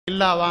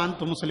إلا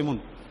وأنتم مسلمون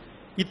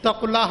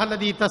اتقوا الله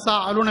الذي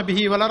تساءلون به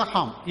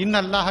والأرحام إن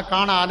الله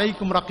كان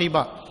عليكم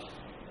رقيبا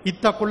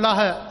اتقوا الله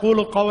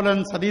قولوا قولا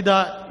سديدا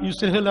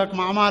يصلح لكم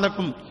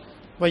أعمالكم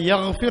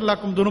ويغفر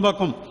لكم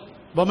ذنوبكم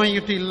ومن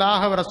يطع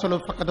الله ورسوله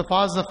فقد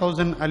فاز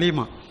فوزا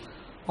عظيما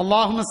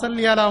اللهم صل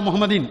على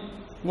محمد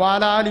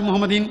وعلى آل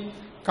محمد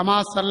كما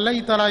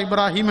صليت على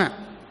إبراهيم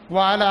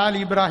وعلى آل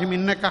إبراهيم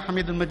إنك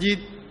حميد مجيد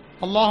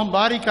اللهم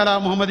بارك على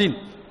محمد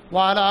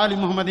وعلى آل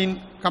محمد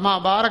كما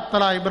باركت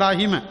على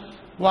إبراهيم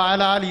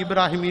وعلى آل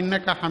إبراهيم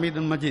إنك حميد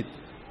مجيد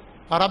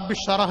رب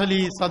اشرح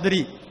لي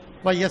صدري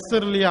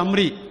ويسر لي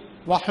أمري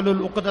واحلل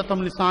عقدة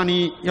من لساني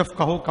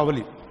يفقهوا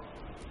قولي.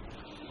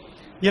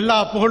 எல்லா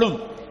புகழும்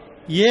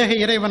ஏக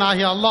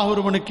இறைவனாகிய அல்லாஹ்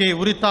ஒருவனுக்கே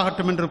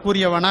உரித்தாகட்டும் என்று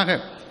கூறியவனாக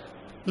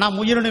நாம்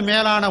உயிரினு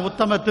மேலான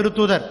உத்தம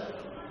திருத்தூதர்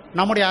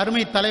நம்முடைய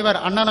அருமை தலைவர்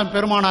அண்ணலம்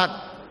பெருமானார்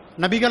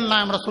நபிகள்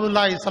நாயம்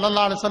ரசூலுல்லாஹி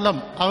ஸல்லல்லாஹு அலைஹி வஸல்லம்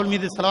அவள்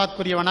மீது ஸலவாத்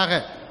கூறியவனாக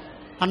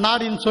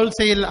அன்னாரின் சொல்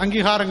செயல்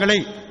அங்கீகாரங்களை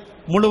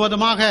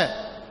முழுவதுமாக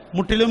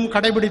முற்றிலும்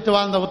கடைபிடித்து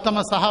வாழ்ந்த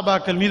உத்தம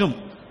சஹாபாக்கள் மீதும்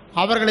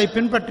அவர்களை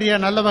பின்பற்றிய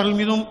நல்லவர்கள்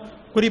மீதும்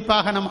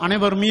குறிப்பாக நம்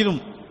அனைவர் மீதும்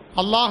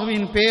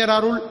அல்லாஹுவின்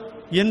பேரருள்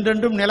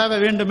என்றென்றும் நிலவ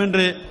வேண்டும்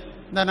என்று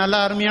இந்த நல்ல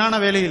அருமையான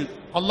வேளையில்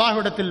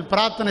அல்லாஹ்விடத்தில்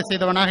பிரார்த்தனை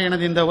செய்தவனாக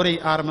எனது இந்த உரை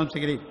ஆரம்பம்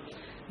செய்கிறேன்.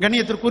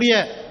 கண்ணியத்திற்குரிய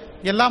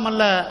எல்லாம்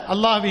அல்ல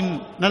அல்லாஹ்வின்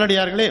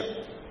நல்லடியார்களே,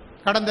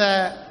 கடந்த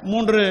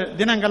 3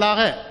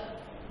 தினங்களாக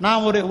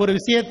நாம் ஒரு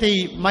விஷயத்தை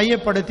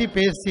மையப்படுத்தி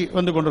பேசி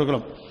வந்து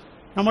கொண்டிருக்கிறோம்.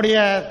 நம்முடைய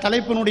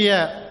தலைப்பினுடைய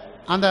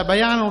அந்த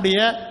பயானுடைய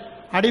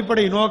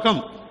அடிப்படை நோக்கம்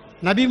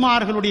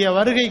நபிமார்களுடைய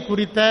வருகை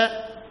குறித்த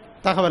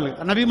தகவல்,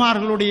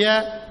 நபிமார்களுடைய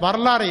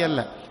வரலாறை அல்ல.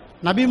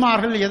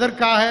 நபிமார்கள்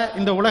எதற்காக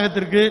இந்த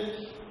உலகத்திற்கு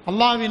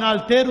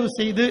அல்லாஹ்வினால் தேர்வு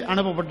செய்து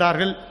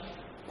அனுப்பப்பட்டார்கள்,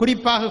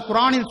 குறிப்பாக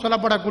குர்ஆனில்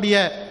சொல்லப்படக்கூடிய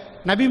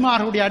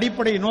நபிமார்களுடைய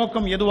அடிப்படை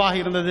நோக்கம் எதுவாக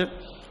இருந்தது.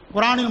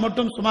 குர்ஆனில்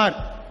மட்டும் சுமார்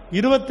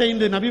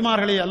 25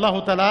 நபிமார்களை அல்லாஹு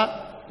தஆலா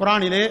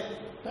குர்ஆனிலே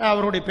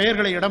அவருடைய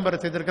பெயர்களை இடம்பெற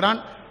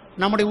செய்திருக்கிறான்.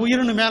 நம்முடைய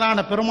உயிரினு மேலான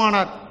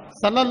பெருமானார்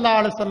ஸல்லல்லாஹு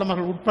அலைஹி வஸல்லம்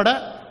அவர்கள் உட்பட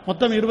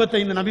மொத்தம்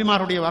 25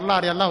 நபிமாருடைய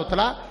வரலாறு அல்லாஹ்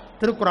தஆலா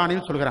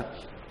திருக்குர்ஆனில் சொல்கிறான்.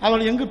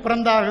 அவர்கள் எங்கு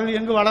பிறந்தார்கள்,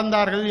 எங்கு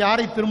வளர்ந்தார்கள்,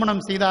 யாரை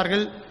திருமணம்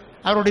செய்தார்கள்,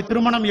 அவருடைய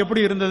திருமணம்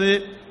எப்படி இருந்தது,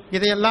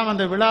 இதையெல்லாம்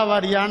அந்த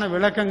விழாவாரியான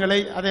விளக்கங்களை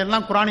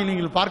அதையெல்லாம் குர்ஆனில்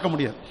நீங்கள் பார்க்க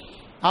முடியாது.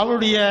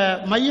 அவருடைய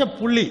மைய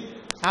புள்ளி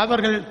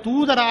அவர்கள்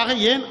தூதராக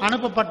ஏன்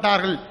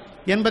அனுப்பப்பட்டார்கள்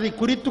என்பதை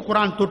குறித்து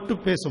குர்ஆன் தொட்டு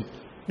பேசும்.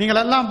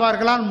 நீங்கள் எல்லாம்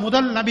பார்க்கலாம்,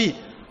 முதல் நபி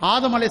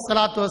ஆதம்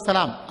அலைஹிஸ்ஸலாத்து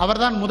வஸ்ஸலாம்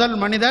அவர்தான் முதல்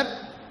மனிதர்,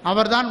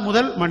 அவர்தான்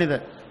முதல்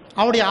மனிதர்.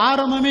 அவருடைய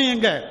ஆரம்பமே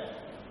எங்க?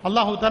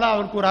 அல்லாஹு தஆலா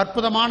அவருக்கு ஒரு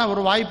அற்புதமான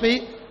ஒரு வாய்ப்பை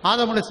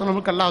ஆதம்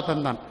அலைஹிஸ்ஸலாமுக்கு அல்லாஹ்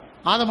தந்தான்.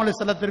 ஆதம்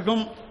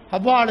அலைஹிஸ்ஸலாத்திற்கும்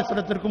ஹவ்வா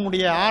அலைஹிஸ்ஸலாத்திற்கும்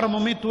உடைய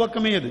ஆரம்பமே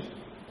துவக்கமே அது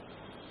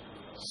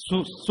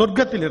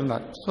சொர்க்கத்தில்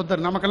இருந்தார்.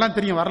 நமக்கெல்லாம்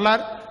தெரியும்,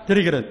 வரலாறு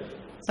தெரிகிறது.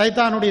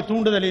 சைத்தானுடைய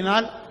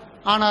தூண்டுதலினால்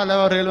ஆனால்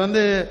அவர்கள்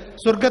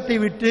சொர்க்கத்தை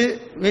விட்டு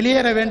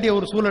வெளியேற வேண்டிய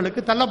ஒரு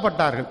சூழலுக்கு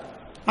தள்ளப்பட்டார்கள்.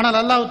 ஆனால்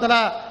அல்லாஹ்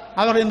தஆலா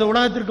அவர்கள் இந்த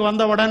உலகத்திற்கு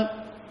வந்தவுடன்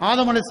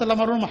ஆதம்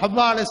அலைஹிஸ்ஸலாம் அவர்களும்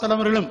ஹவ்வா அலைஹிஸ்ஸலாம்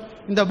அவர்களும்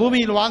இந்த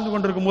பூமியில் வாழ்ந்து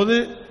கொண்டிருக்கும் போது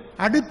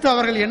அடுத்து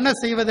அவர்கள் என்ன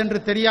செய்வதென்று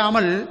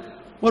தெரியாமல்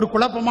ஒரு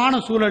குழப்பமான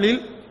சூழலில்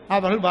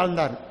அவர்கள்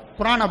வாழ்ந்தார்.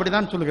 குர்ஆன்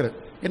அப்படிதான் சொல்கிறது.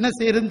 என்ன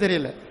செய்யறதுன்னு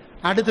தெரியல,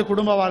 அடுத்த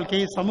குடும்ப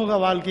வாழ்க்கை, சமூக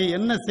வாழ்க்கை,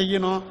 என்ன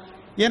செய்யணும்.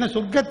 ஏன்னா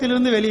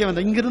சொர்க்கத்திலிருந்து வெளியே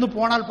வந்த, இங்கிருந்து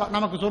போனால்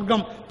நமக்கு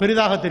சொர்க்கம்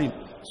பெரிதாக தெரியும்.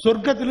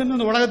 சொர்க்கத்திலிருந்து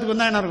இந்த உலகத்துக்கு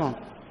வந்தா என்ன இருக்கும்?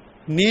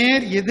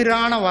 நேர்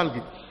எதிரான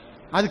வாழ்க்கை.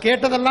 அது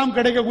கேட்டதெல்லாம்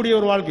கிடைக்கக்கூடிய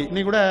ஒரு வாழ்க்கை.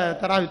 இன்னைக்கு கூட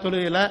தராவி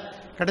தொழுகையில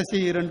கடைசி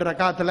 2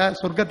 ரக்காத்துல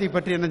சொர்க்கத்தை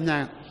பற்றி என்ன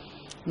செஞ்சாங்க,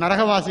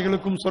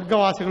 நரகவாசிகளுக்கும்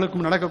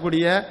சொர்க்கவாசிகளுக்கும்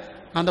நடக்கக்கூடிய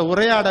அந்த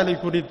உரையாடலை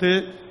குறித்து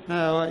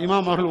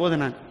இமாம் அவர்கள்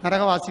ஓதினாங்க.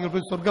 நரகவாசிகள்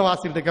போய்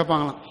சொர்க்கவாசிகிட்ட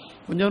கேட்பாங்களாம்,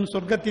 கொஞ்சம்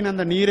சொர்க்கத்தின்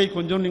அந்த நீரை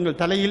கொஞ்சம் நீங்கள்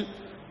தலையில்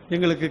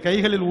எங்களுக்கு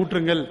கைகளில்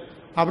ஊற்றுங்கள்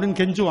அப்படின்னு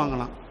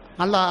கெஞ்சுவாங்களாம்.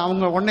 அல்லாஹ்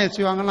அவங்க உடனே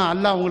செய்வாங்களாம்,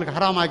 அல்லாஹ் உங்களுக்கு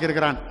ஹராமாக்கி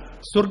இருக்கிறான்.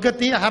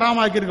 சொர்க்கத்தையே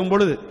ஹராமாக்கி இருக்கும்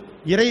பொழுது,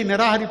 இறை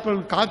நிராகரிப்பு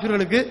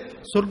காஃபிர்களுக்கு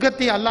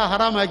சொர்க்கத்தை அல்லாஹ்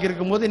ஹராமாக்கி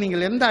இருக்கும் போது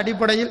நீங்கள் எந்த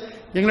அடிப்படையில்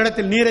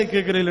எங்களிடத்தில் நீரை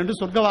கேட்கிறீர்கள் என்று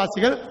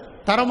சொர்க்கவாசிகள்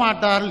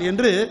தரமாட்டார்கள்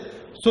என்று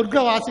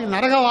சொர்க்கவாசிகள்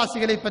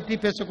நரகவாசிகளை பற்றி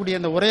பேசக்கூடிய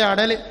அந்த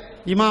உரையாடலை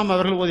இமாம்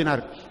அவர்கள்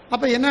ஓதினார்.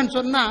 அப்ப என்னன்னு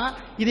சொன்னா,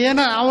 இது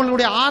ஏன்னா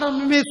அவங்களுடைய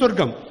ஆரம்பமே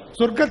சொர்க்கம்.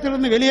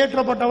 சொர்க்கத்திலிருந்து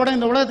வெளியேற்றப்பட்டவுடன்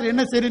இந்த உலகத்தில்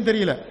என்ன செய்யுன்னு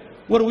தெரியல.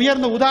 ஒரு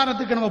உயர்ந்த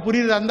உதாரணத்துக்கு நம்ம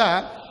புரியுதா இருந்தா,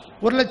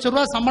 1 லட்சம்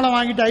ரூபாய் சம்பளம்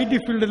வாங்கிட்டு ஐடி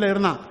ஃபீல்டில்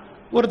இருந்தான்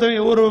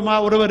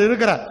ஒருவர்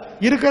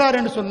இருக்கிறார்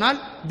என்று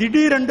சொன்னால்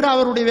திடீரென்று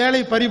அவருடைய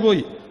வேலை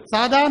பறிபோய்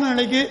சாதாரண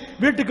நிலைக்கு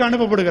வீட்டுக்கு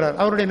அனுப்பப்படுகிறார்.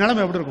 அவருடைய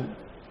நிலைமை எப்படி இருக்கும்?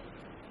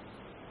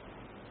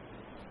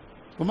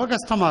 ரொம்ப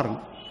கஷ்டமா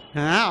இருக்கும்.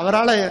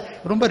 அவரால்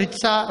ரொம்ப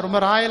ரிச்சா ரொம்ப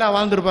ராயலா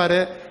வாழ்ந்திருப்பாரு,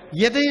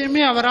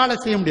 எதையுமே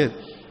அவரால் செய்ய முடியாது.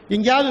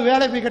 எங்கேயாவது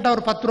வேலை போய் கேட்டால்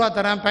ஒரு 10 ரூபா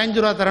தரேன்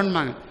 15 ரூபா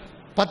தரேன்பாங்க.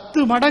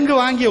 10 மடங்கு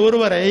வாங்கிய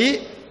ஒருவரை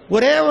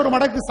ஒரே ஒரு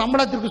மடங்கு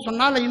சம்பளத்திற்கு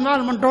சொன்னால்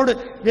இன்வால்மெண்டோடு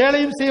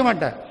வேலையும் செய்ய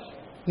மாட்டார்.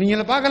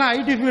 நீங்கள் பார்க்கலாம்,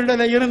 ஐடி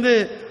ஃபீல்டில் இருந்து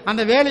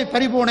அந்த வேலை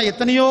பறிபோன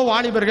எத்தனையோ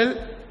வாலிபர்கள்,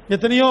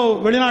 எத்தனையோ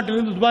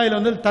வெளிநாட்டிலிருந்து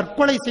துபாயில்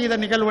தற்கொலை செய்த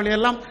நிகழ்வுகளை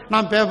எல்லாம்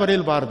நாம்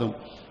பேப்பரில் பார்த்தோம்.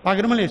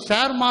 பார்க்கிறோம்.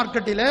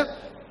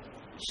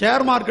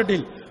 ஷேர்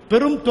மார்க்கெட்டில்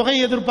பெரும் தொகை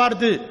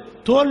எதிர்பார்த்து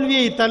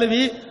தோல்வியை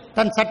தழுவி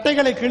தன்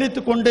சட்டைகளை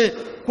கிழித்து கொண்டு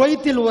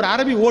குவைத்தில் ஒரு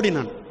அரபி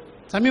ஓடினான்.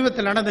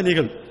 சமீபத்தில் நடந்த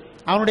நிகழ்வு.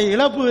 அவனுடைய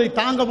இழப்பை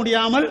தாங்க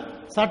முடியாமல்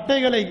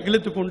சட்டைகளை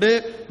இழுத்துக்கொண்டு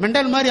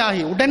மெண்டல் மாதிரி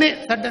ஆகி உடனே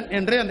சட்டன்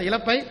என்று அந்த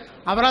இழப்பை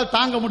அவரால்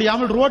தாங்க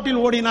முடியாமல்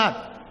ரோட்டில் ஓடினார்.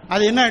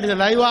 அது என்ன ஆயிடுது,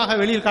 லைவாக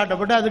வெளியில்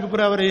காட்டப்பட்டு அதுக்கு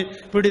பிறகு அவர்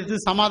பிடித்து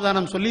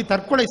சமாதானம் சொல்லி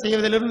தற்கொலை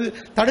செய்வதிலிருந்து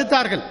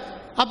தடுத்தார்கள்.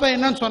 அப்ப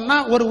என்னன்னு சொன்னா,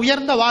 ஒரு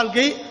உயர்ந்த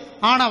வாழ்க்கை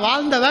ஆனா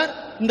வாழ்ந்தவர்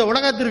இந்த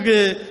உலகத்திற்கு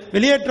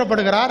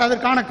வெளியேற்றப்படுகிறார்.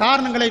 அதற்கான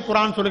காரணங்களை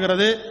குர்ஆன்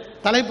சொல்கிறது.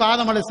 தலைப்பு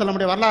ஆதம்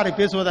அலைஹிஸ்ஸலாமுடைய வரலாறை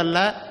பேசுவதல்ல,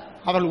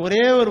 அவள்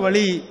ஒரே ஒரு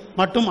வழி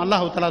மட்டும்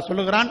அல்லாஹ் தஆலா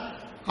சொல்லுகிறான்.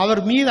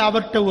 அவர் மீது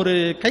அவர்கிட்ட ஒரு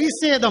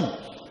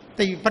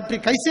கைசேதத்தை பற்றி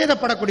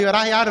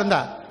கைசேதப்படக்கூடியவராக யார்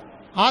இருந்தார்?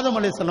 ஆதம்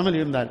அலைஹிஸ்ஸலாம்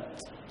இருந்தார்.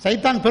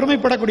 சைத்தான்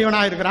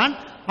பெருமைப்படக்கூடியவனாக இருக்கிறான்,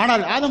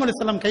 ஆனால் ஆதம்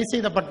அலைஹிஸ்ஸலாம் கை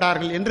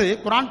செய்தப்பட்டார்கள் என்று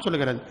குர்ஆன்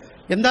சொல்கிறது.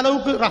 எந்த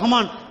அளவுக்கு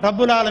ரஹ்மான்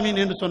ரப்புல் ஆலமீன்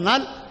என்று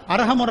சொன்னால்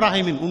அர்ஹமுர்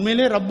ராஹிமீன்,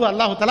 உண்மையிலே ரப்பு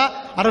அல்லாஹு தஆலா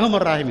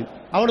அர்ஹமுர் ராஹிமீன்.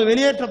 அவளை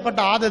வெளியேற்றப்பட்ட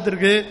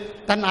ஆதத்திற்கு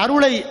தன்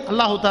அருளை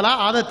அல்லாஹு தஆலா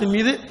ஆதத்தின்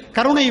மீது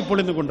கருணையை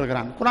பொழிந்து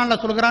கொண்டிருக்கிறான். குர்ஆன்ல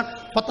சொல்கிறான்,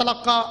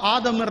 ஃபதலக்கா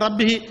ஆதம்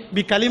ரப்பிஹி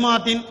பி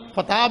கலிமாத்தின்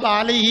ஃபதாப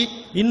அலைஹி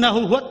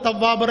இன்னஹு ஹுவத்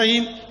தவ்வாபுர்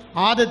ரஹீம்.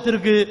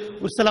 ஆதத்திற்கு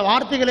சில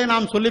வார்த்தைகளை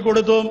நாம் சொல்லிக்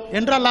கொடுத்தோம்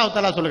என்று அல்லாஹு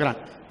தஆலா சொல்கிறான்.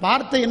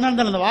 வார்த்தை என்ன,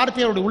 அந்த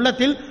வார்த்தையோட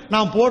உள்ளத்தில்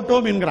நாம்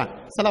போட்டோம் என்கிறான்.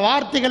 சில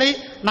வார்த்தைகளை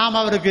நாம்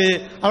அவருக்கு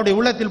அவருடைய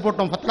உள்ளத்தில்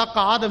போட்டோம்.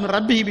 ஃபதலக்கா ஆதம்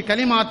ரப்பிஹி பி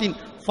கலிமாத்தின்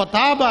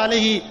ஃபதாப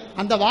அலைஹி,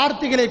 அந்த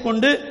வார்த்தைகளை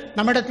கொண்டு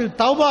நம்மிடத்தில்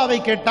தௌபாவை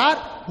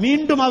கேட்டார்.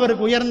 மீண்டும்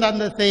அவருக்கு உயர்ந்த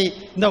அந்தஸ்தை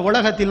இந்த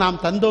உலகத்தில்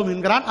நாம் தந்தோம்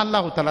என்கிறான்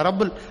அல்லாஹு தஆலா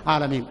ரப்புல்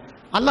ஆலமீன்.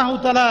 அல்லாஹு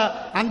தஆலா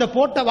அந்த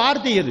போட்ட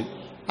வார்த்தை எது?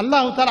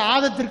 அல்லாஹு தஆலா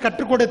ஆதத்திற்கு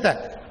கற்றுக் கொடுத்த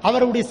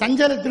அவருடைய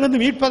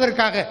சஞ்சலத்திலிருந்து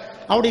மீட்பதற்காக,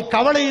 அவருடைய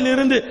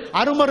கவலையிலிருந்து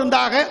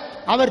அருமருந்தாக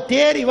அவர்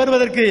தேறி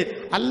வருவதற்கு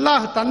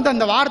அல்லாஹ் தந்த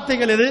அந்த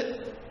வார்த்தைகள் எது?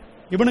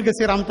 இப்னு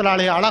கஸீர் ரஹ்மத்துல்லாஹி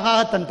அலைஹி அழகாக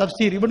தன்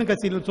தஃப்சீர் இப்னு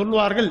கஸீரில்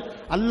சொல்வார்கள்,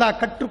 அல்லாஹ்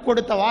கற்றுக்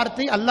கொடுத்த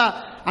வார்த்தை, அல்லாஹ்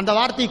அந்த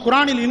வார்த்தை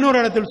குர்ஆனில் இன்னொரு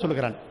இடத்தில்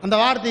சொல்கிறான். அந்த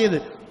வார்த்தை எது?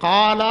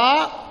 காலா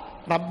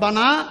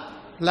ரப்பனா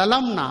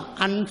லலம்னா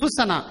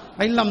அன்ஃபுஸனா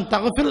வல்லம்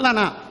தக்ஃபிர்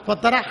லனா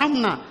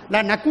வதர்ஹம்னா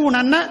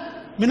லனகூனன்ன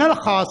மினல்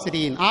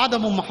ஹாசிரீன்.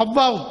 ஆதமும்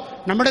ஹவ்வாவும்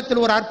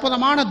நம்மிடத்தில் ஒரு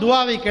அற்புதமான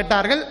துஆவை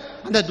கேட்டார்கள்.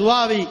 அந்த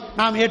துஆவை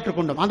நாம்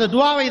ஏற்றுக்கொண்டோம். அந்த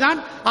துஆவை தான்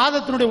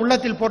ஆதத்தினுடைய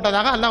உள்ளத்தில்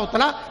போட்டதாக அல்லாஹ்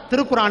தஆலா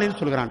திருக்குர்ஆனில்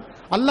சொல்கிறான்.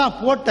 அல்லாஹ்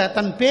போட்ட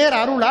தன் பேர்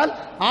அருளால்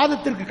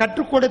ஆதத்திற்கு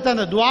கற்றுக் கொடுத்த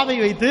அந்த துஆவை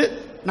வைத்து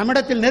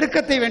நம்மிடத்தில்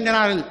நெருக்கத்தை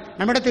வேண்டினார்கள்,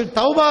 நம்மிடத்தில்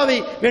தௌபாவை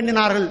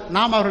வேண்டினார்கள்.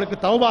 நாம் அவர்களுக்கு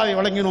தௌபாவை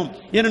வழங்கினோம்.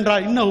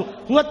 ஏனென்றால் இன்னஹு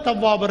ஹுவத்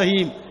தவ்வாபுர்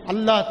ரஹீம்,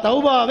 அல்லாஹ்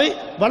தௌபாவை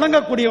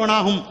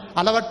வழங்கக்கூடியவனாகவும்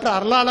அளவற்ற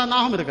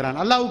அருளாளனாகவும் இருக்கிறான்.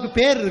 அல்லாஹ்வுக்கு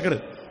பேர்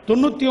இருக்கிறது.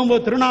 99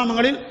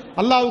 திருநாமங்களில்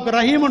அல்லாஹ்வுக்கு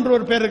ரஹீம் என்று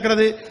ஒரு பேர்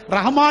இருக்கிறது,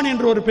 ரஹ்மான்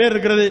என்று ஒரு பேர்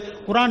இருக்கிறது.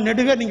 குர்ஆன்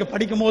நெடுக நீங்க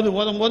படிக்கும் போது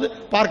ஓதும் போது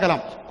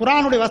பார்க்கலாம்.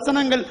 குர்ஆனுடைய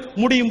வசனங்கள்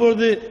முடியும்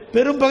போது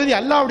பெரும்பகுதி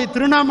அல்லாஹ்வுடைய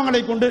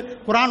திருநாமங்களை கொண்டு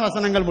குர்ஆன்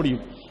வசனங்கள்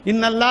முடியும்.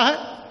 இன்னல்லாஹ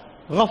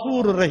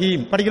கஃபூருர்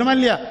ரஹீம் படிக்கிறோமா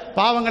இல்லையா?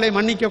 பாவங்களை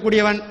மன்னிக்க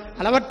கூடியவன்,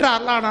 அளவற்ற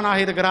அருளாளனாக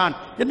இருக்கிறான்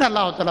என்று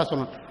அல்லாஹ் தஆலா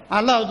சொல்றான்.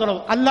 அல்லாஹ்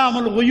தஆலா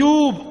அல்லாமுல்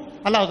குயூப்,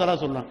 அல்லாஹ்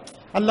தஆலா சொல்றான்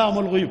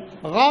அல்லாமுல் குயூப்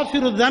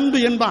காஃபிரு தன்பு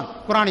என்பான்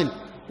குர்ஆனில்.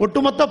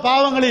 ஒட்டுமொத்த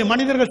பாவங்களையும்,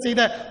 மனிதர்கள்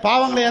செய்த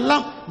பாவங்களை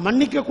எல்லாம்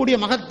மன்னிக்கக்கூடிய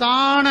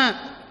மகத்தான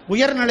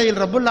உயர்நிலையில்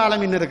ரப்புல்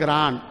ஆலமீன்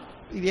இருக்கிறான்.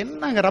 இது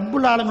என்னங்க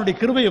ரப்புல் ஆலமீனுடைய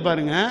கிருபையை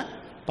பாருங்க.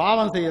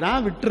 பாவம்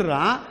செய்யறான்,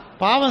 விட்டுறான்.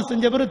 பாவம்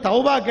செஞ்ச பிறகு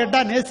தௌபா கேட்டா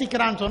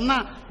நேசிக்கிறான்னு சொன்னா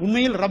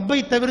உண்மையில் ரப்பை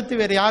தவிர்த்து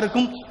வேறு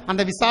யாருக்கும்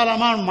அந்த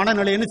விசாலமான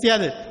மனநிலை என்ன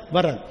செய்யாது,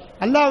 வராது.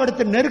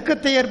 அல்லாஹ்விடத்தில்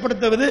நெருக்கத்தை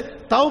ஏற்படுத்துவது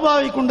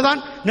தௌபாவை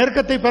கொண்டுதான்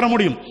நெருக்கத்தை பெற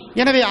முடியும்.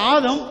 எனவே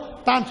ஆதம்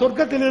தான்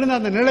சொர்க்கத்தில் இருந்த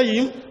அந்த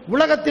நிலையையும்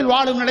உலகத்தில்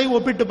வாழும் நிலையை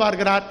ஒப்பிட்டு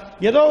பார்க்கிறார்.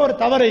 ஏதோ ஒரு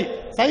தவறை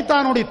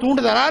சைத்தானுடைய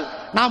தூண்டுதலால்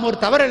நாம் ஒரு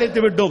தவறு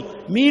இழைத்து விட்டோம்.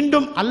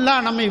 மீண்டும்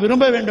அல்லாஹ் நம்மை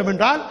விரும்ப வேண்டும்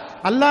என்றால்,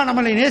 அல்லாஹ்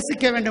நம்மளை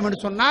நேசிக்க வேண்டும்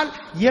என்று சொன்னால்,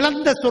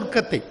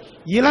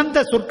 இழந்த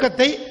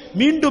சொர்க்கத்தை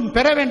மீண்டும்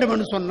பெற வேண்டும்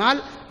என்று சொன்னால்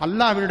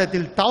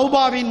அல்லாஹ்விடத்தில்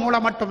தௌபாவின்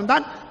மூலம்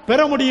மட்டும்தான் பெற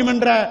முடியும்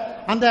என்ற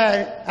அந்த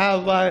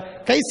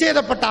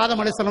கைசேதப்பட்ட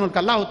ஆதம்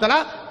அலைஹிஸ்ஸலாமுக்கு அல்லாஹ் தஆலா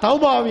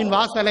தௌபாவின்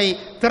வாசலை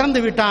திறந்து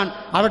விட்டான்.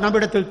 அவர்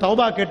நம்மிடத்தில்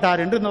தௌபா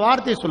கேட்டார் என்று இந்த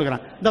வார்த்தையை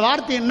சொல்கிறான். இந்த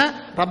வார்த்தை என்ன?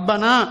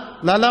 ரப்பனா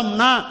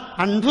லலம்னா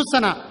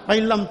அன்ஃபுஸனா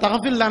வல்லம்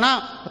தக்ஃபிர் லனா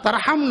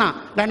வதர்ஹம்னா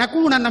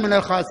லனகூனன்ன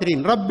மினல்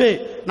ஹாசிரீன். ரப்பே,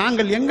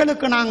 நாங்கள்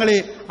எங்களுக்கு நாங்களே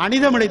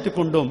அனிதமடைத்துக்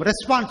கொண்டோம்.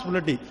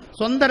 ரெஸ்பான்சிபிலிட்டி,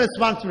 சொந்த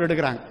ரெஸ்பான்சிபிலிட்டி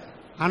எடுக்கிறாங்க.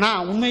 ஆனா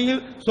உண்மையில்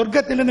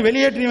சொர்க்கத்திலிருந்து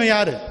வெளியேற்றினவன்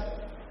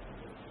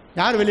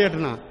யார்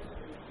வெளியேற்றினான்?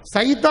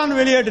 சைத்தான்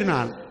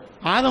வெளியேற்றினான்.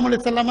 ஆதம்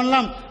அலைஹிஸ்ஸலாம்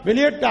எல்லாம்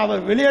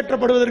அவர்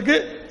வெளியேற்றப்படுவதற்கு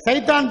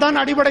சைத்தான் தான்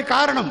அடிப்படை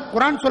காரணம்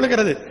குர்ஆன்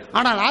சொல்லுகிறது.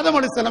 ஆனால் ஆதம்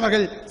அலைஹிஸ்ஸலாம்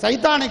அவர்கள்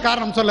சைத்தானை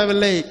காரணம்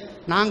சொல்லவில்லை.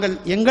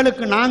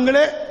 எங்களுக்கு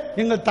நாங்களே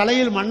எங்கள்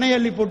தலையில் மண்ணை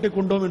அள்ளி போட்டுக்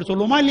கொண்டோம் என்று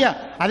சொல்லுவோமா இல்லையா?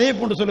 அதே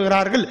போன்று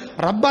சொல்லுகிறார்கள்,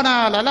 ரப்பனா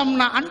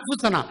லலம்னா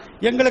அன்ஃபுஸனா,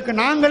 எங்களுக்கு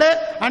நாங்களே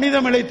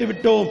அனிதம் இழைத்து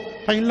விட்டோம்.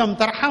 ஃபைல்லம்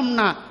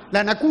தர்ஹம்னா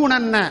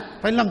லனகூனன்ன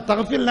ஃபைல்லம்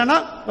தக்ஃபிர் லனா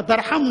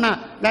வதர்ஹம்னா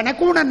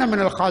லனகூனன்ன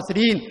மினல்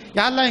ஹாசிரீன்.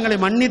 யா அல்லாஹ், எங்களை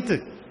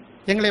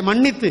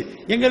மன்னித்து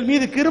எங்கள்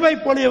மீது கிருபை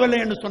பொழியவில்லை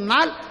என்று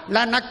சொன்னால்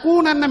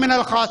லனகூனன்ன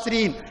மினல்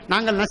ஹாசிரீன்,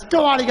 நாங்கள்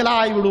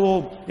நஷ்டவாளிகளாக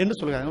ஆகிவிடுவோம் என்று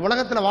சொல்கிறாங்க.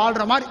 உலகத்தில்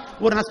வாழ்ற மாதிரி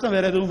ஒரு நஷ்டம்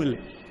வேற எதுவும் இல்லை.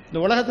 இந்த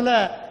உலகத்தில்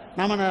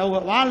நாம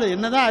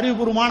என்னதான்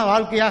அறிவுபூர்வமான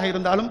வாழ்க்கையாக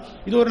இருந்தாலும்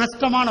இது ஒரு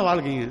நஷ்டமான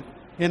வாழ்க்கைங்க.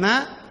 ஏன்னா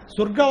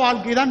சொர்க்க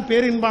வாழ்க்கை தான்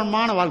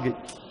பேரின்பமான வாழ்க்கை.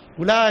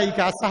 உலாயிக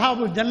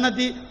அஸ்ஹாபுல்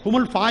ஜன்னதி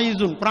ஹுமுல்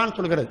ஃபாயிஸூன் குர்ஆன்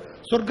சொல்கிறது.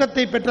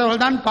 சொர்க்கத்தை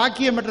பெற்றவர்கள் தான்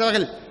பாக்கியம்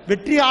பெற்றவர்கள்,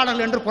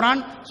 வெற்றியாளர்கள் என்று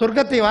குர்ஆன்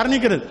சொர்க்கத்தை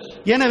வர்ணிக்கிறது.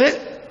 எனவே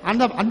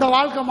அந்த அந்த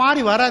வாழ்க்கை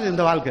மாதிரி வராது.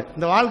 இந்த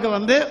வாழ்க்கை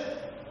வந்து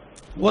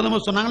ஓதம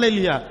சொன்னாங்களே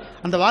இல்லையா,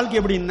 அந்த வாழ்க்கை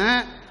எப்படின்னா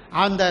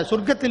அந்த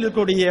சொர்க்கத்தில்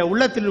இருக்கக்கூடிய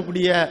உள்ளத்தில்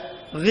இருக்கக்கூடிய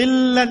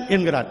கில்லன்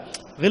என்கிறார்.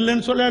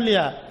 கில்லன் சொல்ல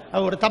இல்லையா,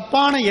 ஒரு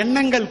தப்பான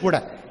எண்ணங்கள் கூட,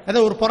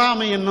 ஏதோ ஒரு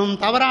பொறாமை எண்ணம்,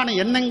 தவறான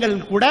எண்ணங்கள்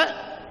கூட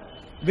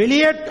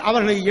வெளியே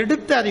அவர்களை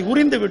எடுத்து அதை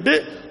உரிந்து விட்டு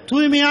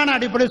தூய்மையான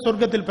அடிப்படையில்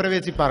சொர்க்கத்தில்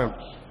பிரவேசிப்பார்கள்.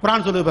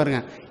 குர்ஆன் சொல்லுது பாருங்க.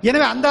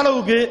 எனவே அந்த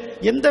அளவுக்கு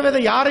எந்தவித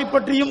யாரை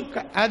பற்றியும்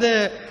அது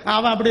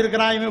அவன் அப்படி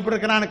இருக்கிறான் இவன் இப்படி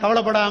இருக்கிறான்னு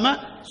கவலைப்படாம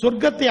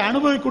சொர்க்கத்தை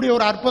அனுபவிக்கக்கூடிய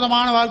ஒரு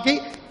அற்புதமான வாழ்க்கை,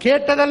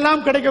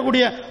 கேட்டதெல்லாம்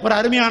கிடைக்கக்கூடிய ஒரு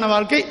அருமையான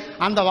வாழ்க்கை.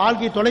 அந்த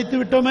வாழ்க்கை தொலைத்து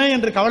விட்டோமே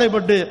என்று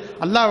கவலைப்பட்டு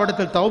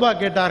அல்லாஹ்விடத்தில் தௌபா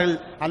கேட்டார்கள்.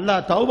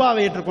 அல்லாஹ்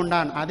தௌபாவை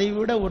ஏற்றுக்கொண்டான். அதை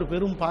விட ஒரு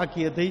பெரும்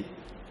பாக்கியத்தை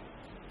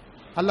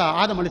அல்லாஹ்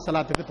ஆதம்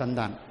அலைஹிஸ்ஸலாத்துக்கு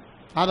தந்தான்.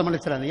 ஆதம்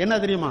அலைஹிஸ்ஸலாம் என்ன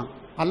தெரியுமா,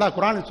 அல்லாஹ்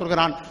குர்ஆனில்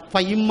சொல்கிறான்,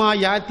 ஃபஇம்மா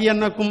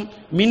யாத்தியன்னக்கும்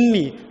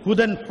மின்னி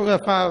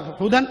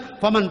ஹுதன்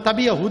ஃபமன்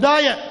தபிய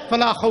ஹுதாய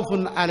ஃபலா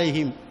ஹவுஃபுன்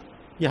அலைஹிம்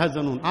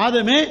யஹ்ஸனூன்.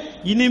 ஆதமே,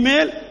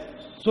 இனிமேல்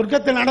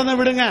சொர்க்கத்தில் நடந்து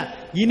விடுங்க.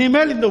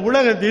 இனிமேல் இந்த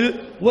உலகத்தில்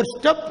ஒரு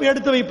ஸ்டெப்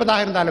எடுத்து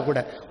வைப்பதாக இருந்தாலும் கூட,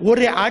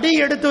 ஒரு அடி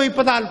எடுத்து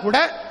வைப்பதால் கூட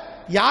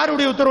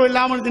யாருடைய உத்தரவு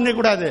இல்லாமல்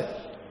தின்னக்கூடாது.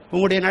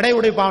 உங்களுடைய நடை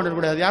உடை பாவம்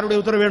இருக்கக்கூடாது. யாருடைய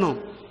உத்தரவு வேணும்?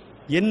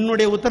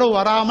 என்னுடைய உத்தரவு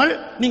வராமல்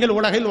நீங்கள்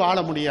உலகில் வாழ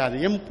முடியாது.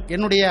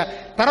 என்னுடைய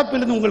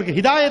தரப்பிலிருந்து உங்களுக்கு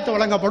ஹிதாயத்து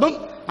வழங்கப்படும்.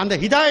 அந்த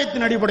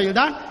ஹிதாயத்தின் அடிப்படையில்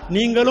தான்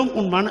நீங்களும்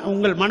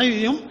உங்கள்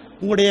மனைவியும்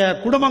உங்களுடைய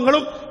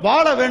குடும்பங்களும்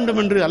வாழ வேண்டும்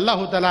என்று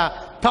அல்லாஹு தஆலா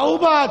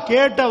தௌபா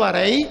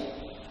கேட்டவரை,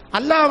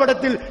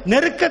 அல்லாஹ்விடத்தில்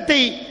நெருக்கத்தை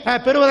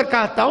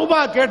பெறுவதற்காக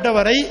தௌபா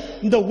கேட்டவரை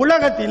இந்த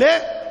உலகத்திலே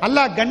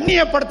அல்லாஹ்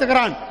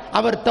கண்ணியப்படுத்துகிறான்.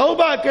 அவர்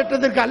தௌபா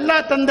கேட்டதற்கு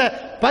அல்லாஹ் தந்த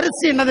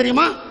பரிசு என்ன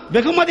தெரியுமா,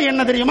 வெகுமதி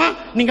என்ன தெரியுமா?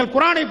 நீங்கள்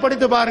குர்ஆனை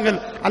படித்து பாருங்கள்.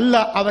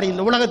 அல்லாஹ் அவரை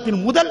இந்த உலகத்தின்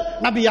முதல்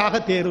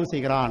நபியாக தேர்வு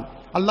செய்கிறான்.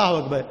 அல்லாஹ்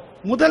அக்பர்.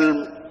 முதல்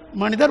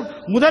மனிதர்,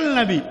 முதல்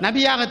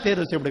நபியாக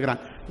தேர்வு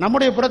செய்யப்படுகிறான்.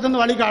 நம்முடைய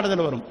புறத்திலிருந்து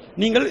வழிகாட்டுதல் வரும்,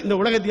 நீங்கள் இந்த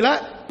உலகத்தில்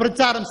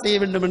பிரச்சாரம் செய்ய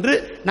வேண்டும் என்று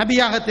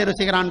நபியாக தேர்வு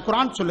செய்கிறான்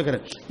குர்ஆன்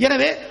சொல்லுகிறது.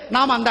 எனவே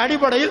நாம் அந்த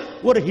அடிப்படையில்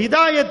ஒரு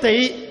ஹிதாயத்தை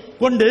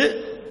கொண்டு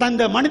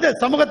தந்த மனித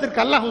சமூகத்திற்கு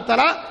அல்லாஹ்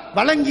தஆலா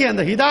வழங்கிய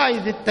அந்த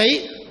ஹிதாயத்தை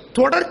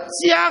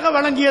தொடர்ச்சியாக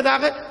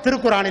வழங்கியதாக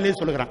திருக்குர்ஆனிலே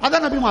சொல்கிறான்.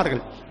 அதான்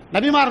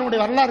நபிமார்களுடைய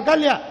வரலாறு இருக்கா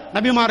இல்லையா?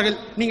 நபிமார்கள்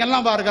நீங்க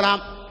எல்லாம் பார்க்கலாம்.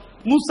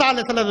 மூசா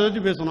அலைஹிஸ்ஸலாம்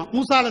பற்றி பேசணும்.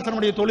 மூசா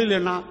அலைஹிஸ்ஸலாமுடைய தொழில்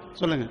என்ன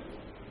சொல்லுங்க?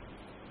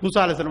 மூசா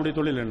அலைஹிஸ்ஸலாமுடைய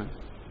தொழில் என்ன?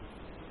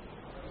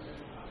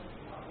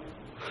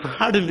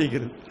 ஆடு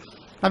மேய்க்கிறது.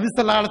 நபி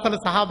ஸல்லல்லாஹு அலைஹி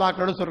வஸல்லம்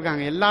சஹாபாக்களோட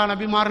சொல்றாங்க, எல்லா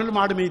நபிமார்களும்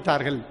ஆடு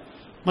மேய்த்தார்கள்.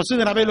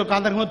 மஸ்ஜித் நபவியில்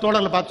உட்கார்ந்திருக்கும்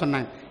தோழர்களை பார்த்து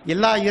சொன்னாங்க,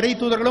 எல்லா இறை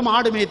தூதர்களும்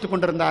ஆடு மேய்த்து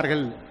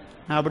கொண்டிருந்தார்கள்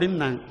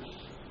அப்படின்னு.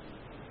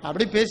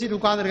 அப்படி பேசிட்டு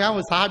உட்கார்ந்துருக்காங்க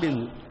ஒரு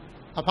சஹாபின்னு.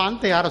 அப்ப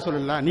அந்த யார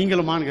சொல்லலாம்,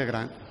 நீங்களுமான்னு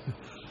கேட்கிறாங்க.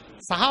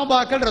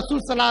 சஹாபாக்கள்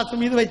ரசூல் ஸல்லல்லாஹு அலைஹி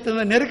வஸல்லம் மீது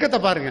வைத்திருந்த நெருக்கத்தை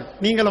பாருங்க.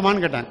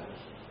 நீங்களுமான்னு கேட்டாங்க.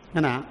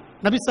 ஏன்னா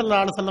நபி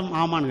ஸல்லல்லாஹு அலைஹி வஸல்லம்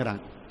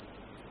ஆமான்னுங்கிறாங்க.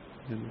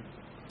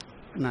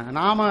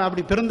 நாம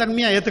அப்படி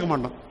பெருந்தன்மையா ஏத்துக்க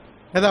மாட்டோம்.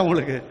 ஏதா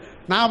உங்களுக்கு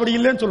நான் அப்படி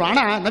இல்லைன்னு சொல்லுவோம்.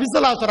 ஆனா நபி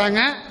ஸல்லல்லாஹு அலைஹி வஸல்லம்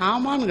சொல்றாங்க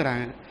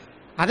ஆமான்னுங்கிறாங்க.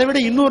 அதை விட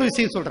இன்னொரு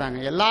விஷயம் சொல்றாங்க,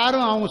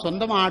 எல்லாரும் அவங்க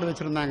சொந்தமா ஆடு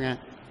வச்சிருந்தாங்க,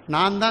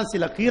 நான் தான்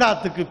சில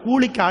கீராத்துக்கு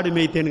கூலிக்கு ஆடு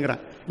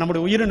மேய்த்தேனுங்கிறேன்.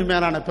 நம்முடைய உயிரின்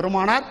மேலான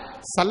பெருமானார்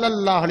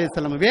ஸல்லல்லாஹு அலைஹி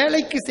வஸல்லம்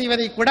வேலைக்கு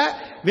செய்வதை கூட,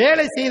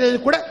 வேலை செய்தது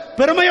கூட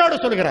பெருமையோடு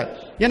சொல்கிறார்.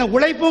 ஏன்னா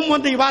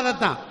உழைப்பும்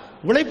இபாதத் தான்.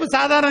 உழைப்பு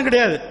சாதாரணம்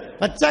கிடையாது.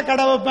 வச்சா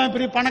கடை வைப்பேன்,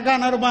 பெரிய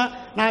பணக்காரன் இருப்பேன்,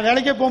 நான்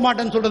வேலைக்கே போக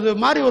மாட்டேன்னு சொல்றது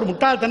மாதிரி ஒரு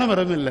முட்டாள்தனம்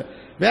வரும் இல்லை.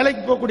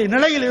 வேலைக்கு போகக்கூடிய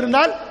நிலையில்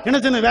இருந்தால் என்ன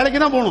செய்யணும்? வேலைக்கு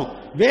தான் போகணும்.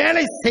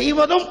 வேலை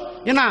செய்வதும்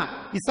என்ன,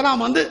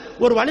 இஸ்லாம்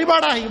ஒரு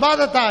வழிபாடாக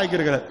இபாதத்தாக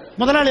ஆகியிருக்கிறது.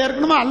 முதலாளி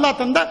இருக்கணுமா, அல்லாஹ்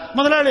தந்தா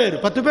முதலாளி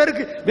 10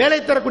 பேருக்கு வேலை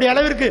தரக்கூடிய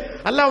அளவிற்கு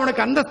அல்லாஹ்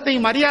உனக்கு அந்தஸ்தை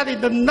மரியாதை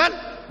தந்தால்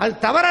அது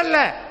தவறல்ல.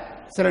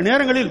 சில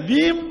நேரங்களில்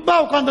வீம்பா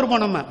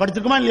உட்கார்ந்துருப்போம். நம்ம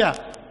படிச்சிருக்கோமா இல்லையா?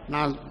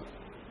 நான்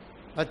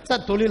வச்ச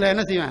தொழில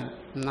என்ன செய்வேன்,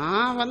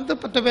 நான்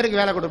 10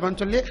 பேருக்கு வேலை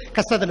கொடுப்பேன்னு சொல்லி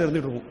கஷ்டத்தில்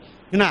இருந்துட்டு இருப்போம்.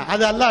 என்ன,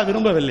 அது அல்லாஹ்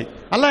விரும்பவில்லை.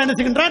 அல்லாஹ் என்ன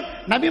செய்கின்றான்?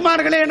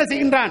 நபிமார்களே என்ன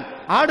செய்கின்றான்?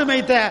 ஆடு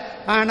மேய்த்த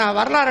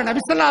வரலாறு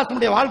நபி ஸல்லல்லாஹு அலைஹி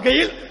வஸல்லம்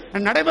வாழ்க்கையில்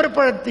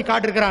நடைமுறைப்படுத்தி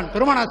காட்டிருக்கிறான்.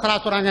 பெருமானார்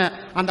ஸல்லல்லாஹு சொல்றாங்க,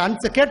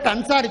 அந்த கேட்ட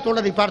அன்சாரி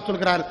தோழரை பார்த்து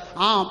சொல்கிறார்,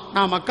 ஆம்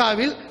நான்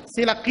மக்காவில்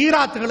சில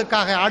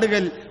கீராத்துகளுக்காக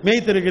ஆடுகள்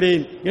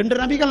மேய்த்திருக்கிறேன் என்று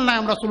நபிகள்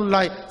நாயகம்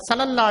ரசூலுல்லாஹி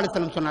ஸல்லல்லாஹு அலைஹி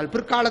வஸல்லம் சொன்னார்.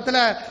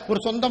 பிற்காலத்தில்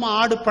ஒரு சொந்தமா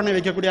ஆடு பண்ணை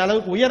வைக்கக்கூடிய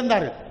அளவுக்கு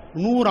உயர்ந்தார்கள்.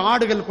 100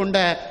 ஆடுகள் கொண்ட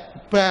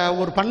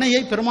ஒரு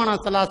பண்ணையை பெருமானார்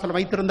ஸல்லல்லாஹு அலைஹி வஸல்லம்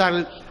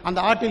வைத்திருந்தார்கள். அந்த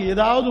ஆட்டில்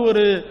ஏதாவது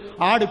ஒரு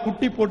ஆடு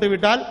குட்டி போட்டு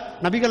விட்டால்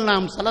நபிகள்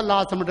நாயகம்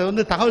ஸல்லல்லாஹு அலைஹி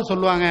வஸல்லம் தகவல்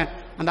சொல்லுவாங்க.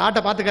 அந்த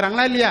ஆட்டை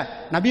பார்த்துக்கிறாங்களா இல்லையா?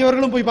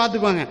 நபியவர்களும் போய்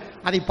பார்த்துக்குவாங்க.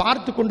 அதை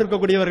பார்த்து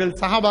கொண்டிருக்கக்கூடியவர்கள்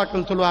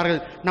சஹாபாக்கள் சொல்வார்கள்,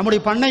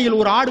 நம்முடைய பண்ணையில்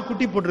ஒரு ஆடு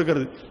குட்டி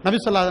போட்டிருக்கிறது. நபி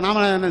ஸல்லல்லாஹு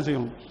நாம என்ன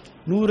செய்வோம்?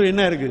 100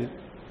 என்ன இருக்கு?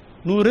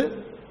 100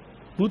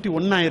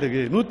 101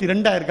 இருக்கு,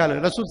 102 இருக்காது.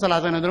 ரசூல்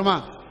ஸல்லல்லாஹு அலைஹி வஸல்லம் தெரியுமா,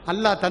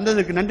 அல்லாஹ்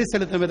தந்ததுக்கு நன்றி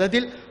செலுத்தும்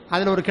விதத்தில்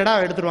அதில் ஒரு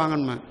கிடாவை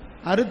எடுத்துருவாங்கன்னு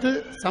அறுத்து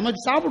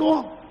சமைச்சு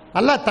சாப்பிடுவோம்.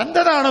 அல்லாஹ்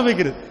தந்ததை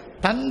அனுபவிக்கிறது.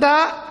 தந்தா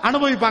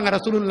அனுபவிப்பாங்க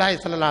ரசூலுல்லாஹி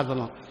ஸல்லல்லாஹு அலைஹி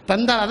வஸல்லம்.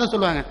 தந்தா அதான்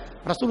சொல்லுவாங்க.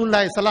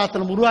 ரசூலுல்லாஹி ஸல்லல்லாஹு அலைஹி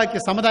வஸல்லம் உருவாக்கிய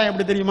சமுதாயம்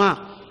எப்படி தெரியுமா?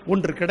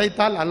 ஒன்று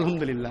கிடைத்தால்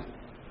அல்ஹம்துலில்லாஹ்,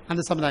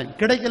 அந்த சமுதாயம்.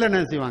 கிடைக்கல என்ன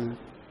செய்வாங்க?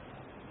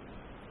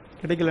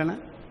 கிடைக்கலன்னா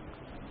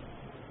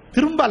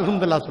திரும்ப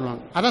அல்ஹம்துலில்லாஹ்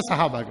சொல்லுவாங்க. அதான்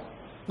சஹாபாக்கள்.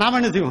 நாம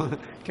என்ன செய்வோம்?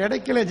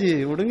 கிடைக்கல ஜி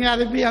விடுங்க,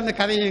 அதை போய் அந்த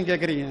கதையும்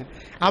கேட்குறீங்க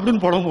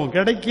அப்படின்னு புலம்புவோம்.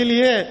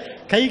 கிடைக்கலையே,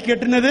 கை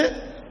கெட்டுனது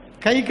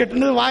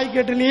வாய்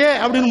கெட்டலையே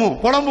அப்படின்னு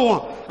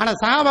புலம்புவோம். ஆனா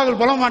சஹாபாக்கள்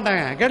புலம்ப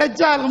மாட்டாங்க.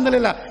 கிடைச்சா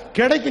அல்ஹம்துலில்லாஹ்,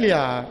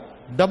 கிடைக்கலையா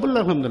டபுள்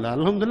அல்ஹம்துலில்லாஹ்,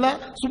 அல்ஹம்துலில்லாஹ்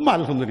சும்மா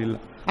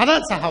அல்ஹம்துலில்லாஹ்.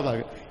 அதான்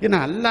சஹாபாக்கள். ஏன்னா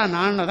அல்லாஹ்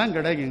நானா தான்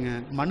கிடைக்குங்க.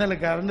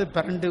 மணலுக்கு இருந்து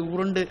பிறண்டு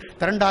உருண்டு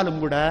திரண்டாலும்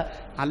கூட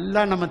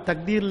அல்லாஹ் நம்ம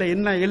தக்தீர்ல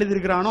என்ன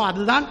எழுதியிருக்கிறானோ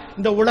அதுதான்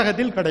இந்த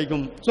உலகத்தில்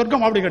கிடைக்கும்.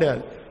 சொர்க்கம் அப்படி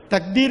கிடையாது.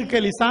 தக்தீர்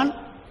கே லிசான்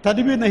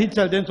தத்பீர் நஹி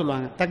சல்தேன்னு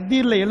சொல்லுவாங்க.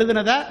 தக்தீர்ல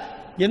எழுதுனதை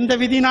எந்த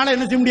விதினால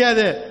என்ன செய்ய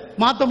முடியாது,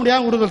 மாற்ற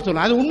முடியாது உறுதல்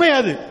சொல்லுவாங்க. அது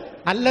உண்மையாது.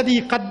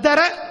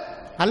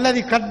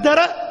 அல்லதி கத்தர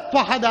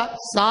ஃபஹதா.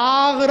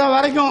 சாகுற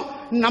வரைக்கும்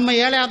நம்ம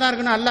ஏழையா தான்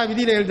இருக்கணும் அல்லாஹ்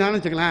விதியில எழுதினான்னு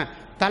வச்சுக்கலாம்.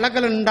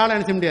 தலைக்கல நின்றாலும்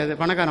என்ன செய்ய முடியாது,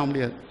 பணக்கார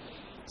முடியாது.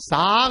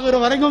 சாகுற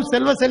வரைக்கும்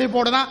செல்வ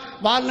செழிப்போட தான்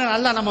வாழ்நாள்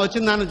அல்லாஹ் நம்ம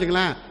வச்சிருந்தான்னு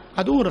வச்சுக்கலாம்.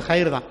 அதுவும் ஒரு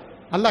கயிறு தான்.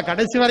 அல்லாஹ்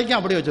கடைசி வரைக்கும்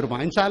அப்படி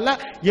வச்சிருப்பான். இன்ஷா அல்லாஹ்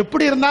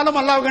எப்படி இருந்தாலும்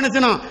அல்லாஹ்வுக்கு என்ன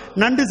செய்யணும்,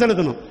 நன்றி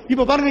செலுத்தணும்.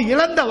 இப்ப பாருங்க,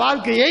 இழந்த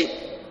வாழ்க்கையை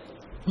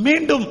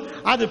மீண்டும்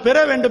அது பெற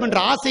வேண்டும் என்ற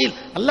ஆசையில்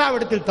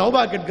அல்லாஹ்விடத்தில்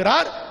தௌபா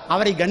கேட்கிறார்.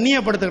 அவரை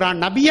கண்ணியப்படுத்துகிறான்,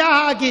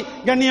 நபியாக ஆக்கி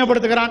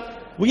கண்ணியப்படுத்துகிறான்.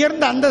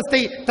 உயர்ந்த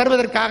அந்தஸ்தை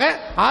தருவதற்காக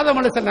ஆதம்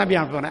அலைஹிஸ்ஸலாம் நபி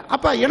அனுப்புறாங்க.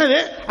 அப்ப எனவே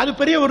அது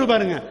பெரிய ஒரு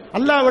பாருங்க,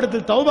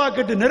 அல்லாஹ்விடத்தில் தௌபா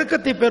கேட்டு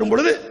நெருக்கத்தை பெறும்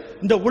பொழுது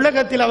இந்த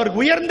உலகத்தில்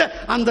அவருக்கு உயர்ந்த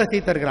அந்தஸ்தை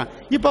தருகிறான்.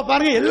 இப்ப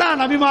பாருங்க, எல்லா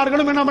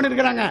நபிமார்களும் என்ன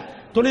பண்ணிருக்கிறாங்க,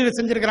 தொழில்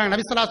செஞ்சிருக்கிறாங்க.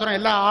 நபி ஸல்லல்லாஹு அலைஹி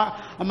வஸல்லம்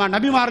எல்லா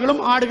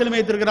நபிமார்களும் ஆடுகள்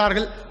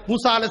மேய்த்திருக்கிறார்கள்.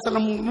 மூசா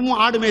அலைஹிஸ்ஸலாம்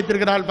ஆடு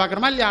மேய்த்திருக்கிறார்கள்.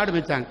 பார்க்கிறோமா இல்லையா? ஆடு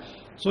மேய்ச்சாங்க.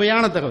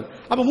 சுவையான தகவல்.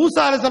 அப்ப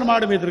மூசா அலைஹிஸ்ஸலாம்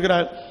ஆடு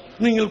மேய்த்திருக்கிறார்.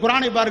 நீங்கள்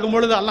குர்ஆனை பார்க்கும்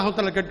பொழுது அல்லாஹ்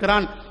தஆலா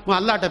கேட்கிறான்,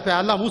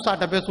 அல்லாஹ்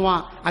மூசாட்ட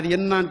பேசுவான். அது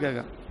என்னன்னு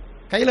கேட்க,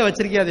 கையில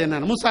வச்சிருக்கியா அது என்ன?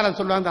 மூசா அலைஹிஸ்ஸலாம்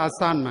சொல்லுவாங்க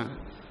அசான்.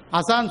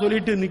 அசான்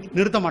சொல்லிட்டு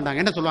நிறுத்த மாட்டாங்க.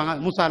 என்ன சொல்லுவாங்க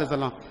மூசா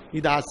அலைஹிஸ்ஸலாம்,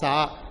 இது அசா,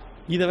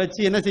 இதை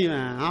வச்சு என்ன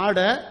செய்வேன்,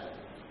 ஆடை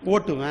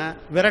ஓட்டுவேன்,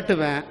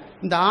 விரட்டுவேன்.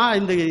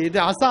 இந்த இது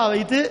அசா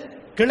வைத்து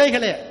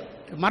கிளைகளை,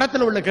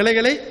 மரத்தில் உள்ள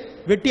கிளைகளை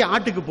வெட்டி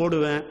ஆட்டுக்கு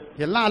போடுவேன்.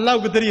 எல்லாம்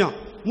அல்லாஹ்வுக்கு தெரியும்.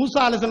 மூசா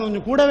அலைஹிஸ்ஸலாம்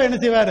கொஞ்சம் கூடவே என்ன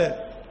செய்வாரு,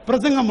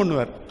 பிரசங்கம்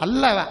பண்ணுவார்.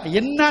 அல்லாஹ்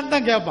என்னன்னு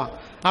தான் கேட்பான்.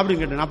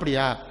 அப்படின்னு கேட்டேன்.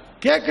 அப்படியா,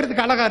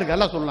 கேட்கறதுக்கு அழகா இருக்கு,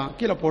 அல்லாஹ் சொல்லலாம்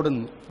கீழே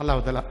போடுன்னு.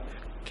 அல்லாஹ் தஆலா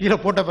கீழே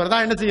போட்ட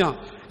பிறதான் என்ன செய்யும்,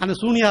 அந்த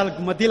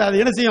சூனியாளுக்கு மத்தியில் அது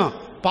என்ன செய்யும்,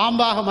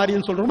 பாம்பாக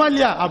மாறின்னு சொல்றோமா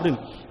இல்லையா? அப்படின்னு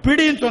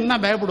பிடின்னு சொன்னா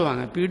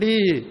பயப்படுவாங்க. பிடி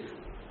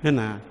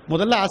என்ன,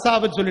 முதல்ல அசா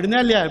பத்தி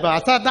சொல்லிடுந்தேன் இல்லையா? இப்ப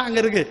அசா தான் அங்க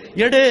இருக்கு,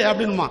 எடு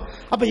அப்படின்னுமா.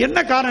 அப்ப என்ன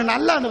காரணம்,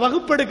 நல்லா அந்த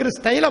வகுப்பு எடுக்கிற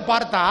ஸ்டைல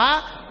பார்த்தா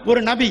ஒரு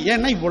நபி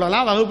ஏன்னா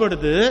இவ்வளவுலாம் வகுப்பு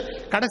எடுத்து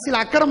கடைசியில்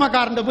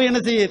அக்கிரமக்காரன் போய்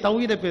என்ன செய்ய,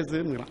 தௌஹீத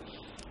பேசுங்கிறான்.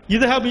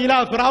 இதுஹப் இலா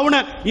ஃபிரௌன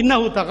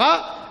இன்னஹு தகா.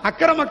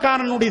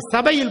 அக்கிரமக்காரனுடைய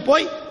சபையில்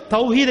போய்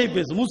தௌஹீதை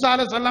பேசு. மூசா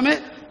அலைஹிஸ்ஸலாமே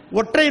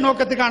ஒற்றை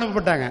நோக்கத்துக்கு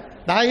அனுப்பப்பட்டாங்க.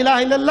 லா இலாஹ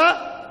இல்லல்லாஹ்,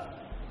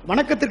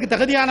 வணக்கத்திற்கு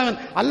தகுதியானவன்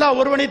அல்லாஹ்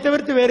ஒருவனை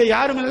தவிர்த்து வேறு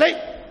யாரும் இல்லை.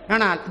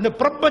 ஆனால் இந்த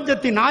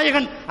பிரபஞ்சத்தின்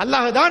நாயகன்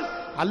அல்லாஹ் தான்.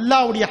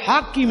 அல்லாஹ்வுடைய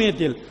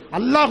ஹாக்கிமியத்தில்,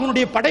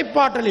 அல்லாஹ்வுடைய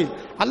படைப்பாற்றலில்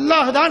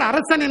அல்லாஹ் தான்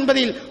அரசன்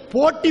என்பதில்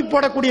போட்டி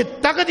போடக்கூடிய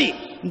தகுதி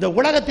இந்த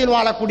உலகத்தில்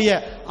வாழக்கூடிய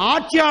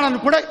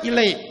ஆட்சியாளன் கூட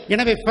இல்லை.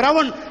 எனவே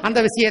ஃபிரௌன் அந்த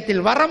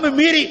விஷயத்தில் வரம்பு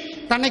மீறி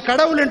தன்னை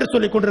கடவுள் என்று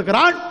சொல்லிக்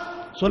கொண்டிருக்கிறான்.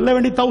 சொல்ல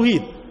வேண்டிய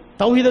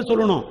தௌஹீதை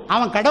சொல்லணும்.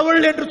 அவன்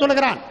கடவுள் என்று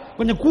சொல்லுகிறான்.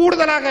 கொஞ்சம்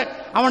கூடுதலாக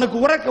அவனுக்கு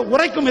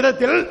உரைக்கும்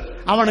விதத்தில்,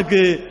 அவனுக்கு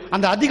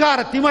அந்த அதிகார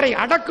திமரை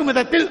அடக்கும்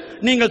விதத்தில்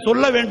நீங்கள்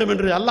சொல்ல வேண்டும்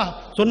என்று அல்லாஹ்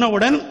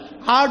சொன்னவுடன்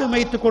ஆடு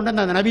மேய்த்துக் கொண்ட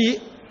அந்த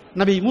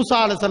நபி மூசா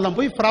அலைஹிஸ்ஸலாம்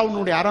போய்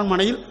ஃபிரௌனுடைய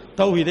அரண்மனையில்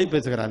தௌஹீதை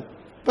பேசுகிறார்.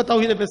 இப்ப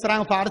தௌஹீதை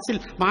பேசுறாங்க.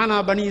 அரசில் மானா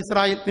பனி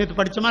இஸ்ராயில் நேற்று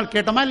படிச்சோமா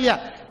கேட்டோமா இல்லையா?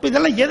 இப்ப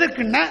இதெல்லாம்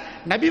எதற்குன்னா,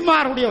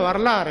 நபிமாருடைய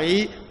வரலாறை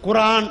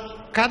குர்ஆன்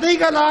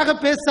கதைகளாக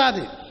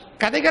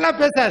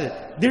பேசாது.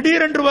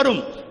 திடீரென்று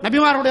வரும்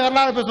நபிமாருடைய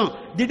வரலாறு பேசும்,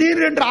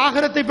 திடீரென்று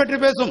ஆகிரத்தை பற்றி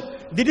பேசும்,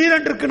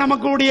 திடீரென்று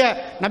நமக்குடைய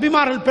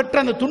நபிமார்கள் பெற்ற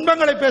அந்த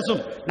துன்பங்களை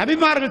பேசும்,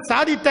 நபிமார்கள்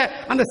சாதித்த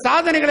அந்த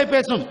சாதனைகளை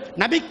பேசும்,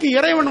 நபிக்கு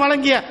இறைவன்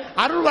வழங்கிய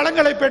அருள்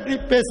வளங்களை பற்றி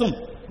பேசும்.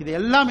 இது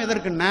எல்லாம்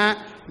எதற்குன்னா,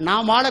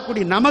 நாம்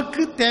வாழக்கூடிய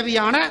நமக்கு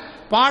தேவையான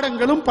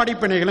பாடங்களும்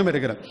படிப்பினைகளும்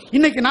இருக்கிறது.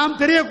 இன்னைக்கு நாம்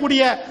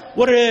தெரியக்கூடிய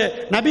ஒரு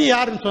நபி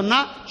யாருன்னு சொன்னா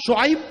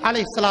ஷுஐப்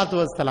அலைஹிஸ்ஸலாத்து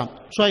வஸ்ஸலாம்.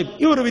 ஷுஐப்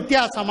இவர்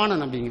வித்தியாசமான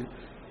நபிங்க.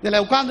 இதுல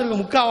உட்கார்ந்துருக்க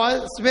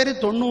முக்காவாசி பேர்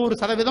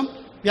 90%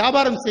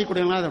 வியாபாரம்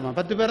செய்யக்கூடியவங்களா இருப்பாங்க.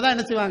 10 பேர் தான்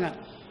என்ன செய்வாங்க,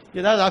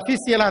 ஏதாவது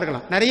அபிஷியலா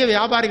இருக்கலாம். நிறைய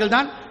வியாபாரிகள்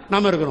தான்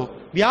நாம இருக்கிறோம்.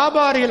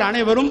 வியாபாரிகள்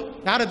அனைவரும்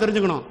யாரை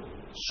தெரிஞ்சுக்கணும்,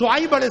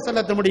 ஷுஐப்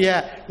அலைஹிஸ்ஸலாத்துடைய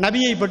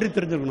நபியை பற்றி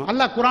தெரிஞ்சுக்கணும்.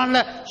 அல்லாஹ் குர்ஆன்ல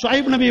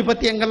ஷுஐப் நபியை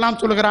பற்றி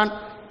எங்கெல்லாம் சொல்லுகிறான்,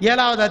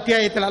 7வது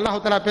அத்தியாயத்தில் அல்லாஹ்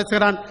தஆலா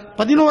பேசுகிறான்,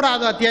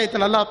 11வது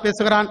அத்தியாயத்தில் அல்லாஹ்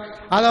பேசுகிறான்,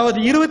 அதாவது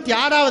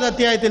 26வது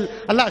அத்தியாயத்தில்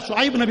அல்லாஹ்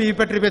ஷுஐப் நபியை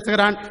பற்றி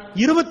பேசுகிறான்,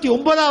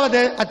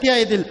 29வது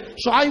அத்தியாயத்தில்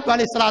ஷுஐப்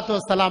அலைஹிஸ்ஸலாத்து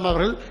வஸ்ஸலாம்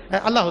அவர்கள்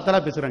அல்லாஹ்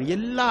தஆலா பேசுகிறான்.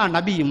 எல்லா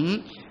நபியும்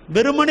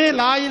வெறுமனே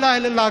லா இலாஹ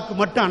இல்லல்லாஹ்க்கு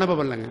மட்டும்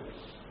அனுப்பப்படலைங்க.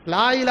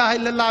 லா இலாஹ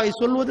இல்லல்லாஹை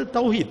சொல்வது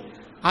தௌஹீத்.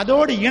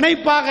 அதோடு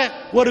இணைப்பாக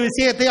ஒரு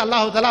விஷயத்தை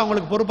அல்லாஹ் தஆலா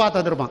அவங்களுக்கு பொறுப்பா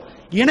தந்திருப்பான்.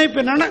 இணைப்பு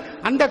என்னன்னா,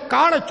 அந்த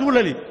கால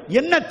சூழலில்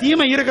என்ன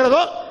தீமை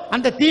இருக்கிறதோ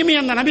அந்த தீமை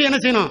அந்த நபி என்ன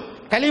செய்யணும்,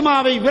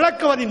 கலிமாவை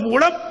விளக்குவதன்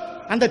மூலம்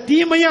அந்த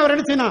தீமையை அவர்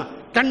என்ன செய்யணும்,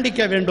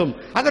 கண்டிக்க வேண்டும்.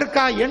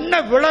 அதற்காக என்ன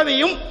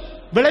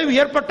விளைவு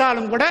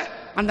ஏற்பட்டாலும் கூட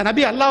அந்த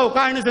நபி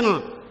அல்லாஹ்வுக்காக என்ன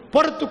செய்யணும்,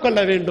 பொறுத்து கொள்ள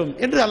வேண்டும்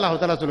என்று அல்லாஹ்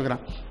தஆலா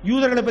சொல்கிறான்.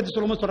 யூதர்களை பற்றி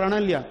சொல்லும்போது சொல்றானா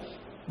இல்லையா,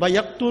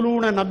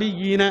 வயக்துலூன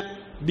நபியீன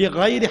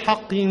பிகைரி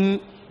ஹக்கின்.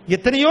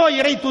 எத்தனையோ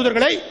இறை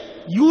தூதர்களை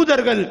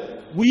யூதர்கள்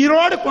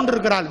உயிரோடு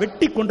கொண்டிருக்கிறாள்,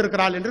 வெட்டி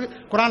கொண்டிருக்கிறாள் என்று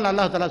குர்ஆன்ல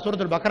அல்லாஹ் தஆலா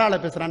சூரத்துல் பக்ரால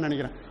பேசுறான்னு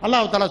நினைக்கிறேன்.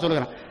 அல்லாஹ் தஆலா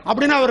சொல்கிறான்.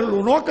 அப்படின்னா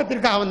அவர்கள்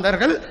நோக்கத்திற்காக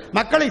வந்தார்கள்,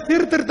 மக்களை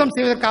சீர்திருத்தம்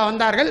செய்வதற்காக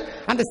வந்தார்கள்.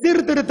 அந்த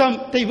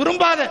சீர்திருத்தத்தை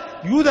விரும்பாத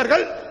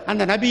யூதர்கள்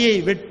அந்த நபியை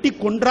வெட்டி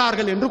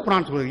கொன்றார்கள் என்று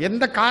குர்ஆன் சொல்கிறது.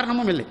 எந்த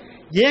காரணமும் இல்லை.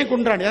 ஏன்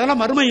கொன்றான்?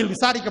 இதெல்லாம் மறுமையில்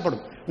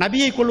விசாரிக்கப்படும்.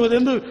 நபியை கொல்வது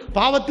என்று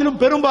பாவத்திலும்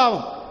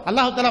பெரும்பாவம்.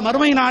 அல்லாஹ் தஆலா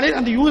மறுமை நாளில்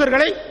அந்த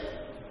யூதர்களை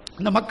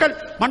அந்த மக்கள்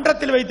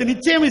மன்றத்தில் வைத்து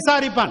நிச்சயம்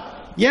விசாரிப்பான்.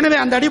 எனவே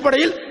அந்த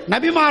அடிப்படையில்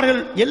நபிமார்கள்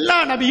எல்லா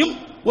நபியும்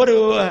ஒரு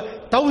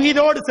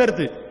தௌஹீதோடு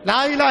சேர்த்து லா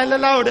இலாஹ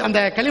இல்லல்லாஹ் அந்த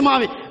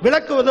கலிமாவை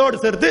விளக்குவதோடு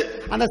சேர்த்து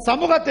அந்த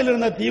சமூகத்தில்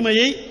இருந்த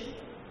தீமையை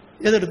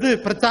எதிர்த்து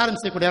பிரச்சாரம்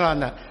செய்யக்கூடியவா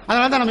இருந்தார்.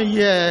 அதனால தான் நம்ம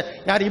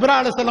யார்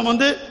இப்ராஹிம் அலைஹிஸ்ஸலாம்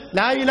வந்து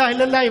லா இலாஹ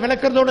இல்லல்லாஹ்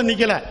விளக்குறதோடு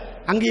நிக்கல.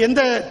 அங்கு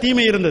எந்த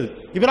தீமை இருந்தது?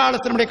 இப்ராஹிம்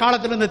அலைஹிஸ்ஸலாமுடைய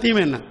காலத்தில் இருந்த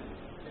தீமை என்ன?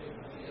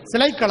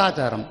 சிலை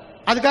கலாச்சாரம்.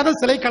 அதுக்காக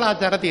சிலை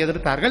கலாச்சாரத்தை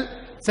எதிர்த்தார்கள்.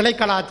 சிலை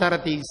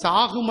கலாச்சாரத்தை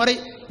சாகும் வரை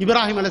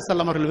இப்ராஹிம்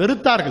அலைஹிஸ்ஸலாம் அவர்கள்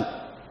வெறுத்தார்கள்.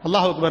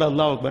 அல்லாஹ் அக்பர்,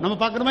 அல்லாஹ் அக்பர். நம்ம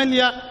பார்க்குறோமா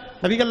இல்லையா?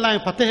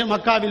 நபிகள்லாம் ஃபத்தஹ்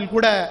மக்காவில்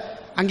கூட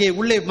அங்கே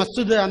உள்ளே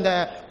மஸ்ஜித் அந்த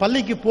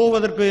பள்ளிக்கு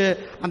போவதற்கு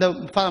அந்த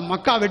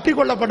மக்கா வெற்றி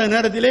கொள்ளப்பட்ட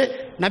நேரத்திலே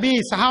நபி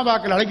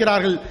சஹாபாக்கள்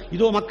அழைக்கிறார்கள்,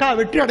 இதோ மக்கா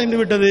வெற்றி அடைந்து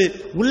விட்டது,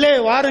 உள்ளே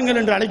வாருங்கள்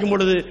என்று அழைக்கும்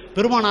பொழுது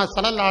பெருமானார்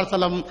ஸல்லல்லாஹு அலைஹி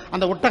வஸல்லம்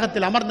அந்த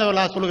ஒட்டகத்தில்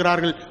அமர்ந்தவர்களாக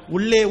சொல்கிறார்கள்,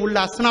 உள்ளே உள்ள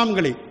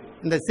அஸ்னாம்களை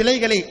இந்த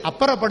சிலைகளை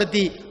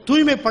அப்புறப்படுத்தி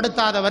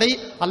தூய்மைப்படுத்தாதவரை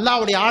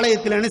அல்லாஹ்வுடைய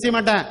ஆலயத்தில் என்ன செய்ய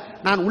மாட்டேன்,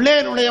 நான் உள்ளே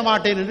நுழைய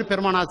மாட்டேன் என்று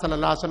பெருமானார்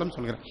ஸல்லல்லாஹு அலைஹி வஸல்லம்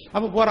சொல்கிறார்.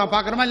 அப்போ போறோம்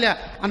பார்க்குறோமா இல்லையா?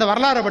 அந்த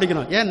வரலாறை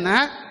படிக்கணும். ஏன்னா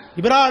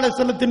இப்ராஹிம்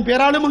அலைஹிஸ்ஸலாத்தின்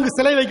பேராலும் அங்கு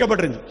சிலை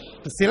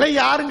வைக்கப்பட்டிருந்துச்சு. சிலை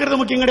யாருங்கிறது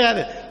முக்கியம்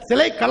கிடையாது.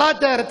 சிலை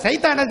கலாச்சார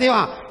சைத்தான் என்ன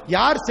செய்வான்?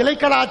 யார் சிலை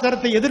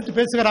கலாச்சாரத்தை எதிர்த்து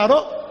பேசுகிறாரோ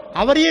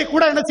அவரையே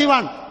கூட என்ன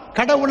செய்வான்?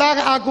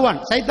 கடவுளாக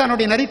ஆக்குவான்.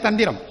 சைத்தானுடைய நரி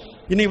தந்திரம்.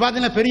 இன்னைக்கு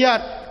பார்த்தீங்கன்னா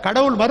பெரியார்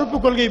கடவுள் மறுப்பு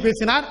கொள்கையை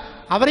பேசினார்,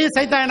 அவரையே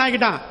சைத்தான் என்ன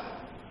ஆக்கிட்டான்?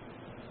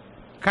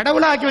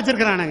 கடவுளாக்கி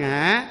வச்சிருக்கிறானுங்க.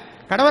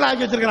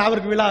 கடவுளாக்கி வச்சிருக்கிறான்.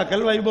 அவருக்கு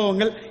விழாக்கள்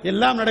வைபவங்கள்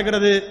எல்லாம்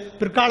நடக்கிறது.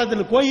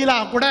 பிற்காலத்தில்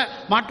கோயிலாக கூட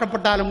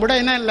மாற்றப்பட்டாலும் கூட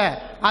என்ன இல்லை,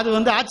 அது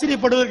வந்து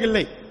ஆச்சரியப்படுவதற்கு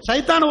இல்லை.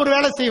 சைத்தான் ஒரு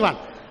வேலை செய்வான்.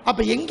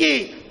 அப்ப எங்கே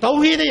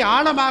தௌஹீதை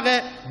ஆழமாக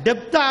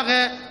டெப்தாக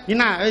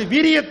என்ன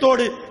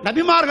வீரியத்தோடு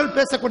நபிமார்கள்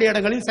பேசக்கூடிய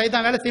இடங்களில்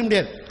சைத்தான் வேலை செய்ய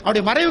முடியாது.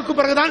 அவருடைய மறைவுக்கு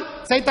பிறகுதான்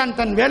சைத்தான்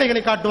தன்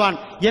வேலைகளை காட்டுவான்.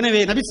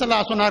 எனவே நபி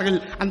ஸல்லல்லாஹு சொன்னார்கள்,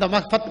 அந்த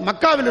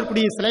மக்காவில்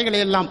இருக்கக்கூடிய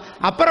சிலைகளை எல்லாம்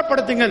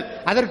அப்புறப்படுத்துங்கள்,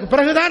 அதற்கு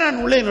பிறகுதான்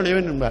நான் உள்ளே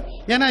நுழைவேன் என்பார்.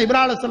 ஏன்னா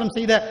இப்ராஹிம் அலைஹிஸ்ஸலாம்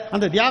செய்த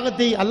அந்த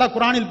தியாகத்தை அல்லாஹ்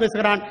குர்ஆனில்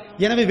பேசுகிறான்.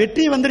 எனவே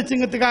வெற்றி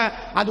வந்துருச்சுங்கிறதுக்காக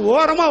அது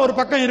ஓரமா ஒரு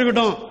பக்கம்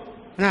இருக்கட்டும்.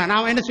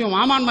 நாம் என்ன செய்வோம்?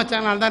 மாமான்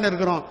மச்சானால் தான்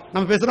இருக்கிறோம்.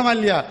 நம்ம பேசுறோமா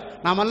இல்லையா?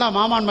 நாமெல்லாம்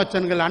மாமான்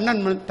மச்சன்கள், அண்ணன்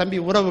தம்பி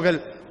உறவுகள்.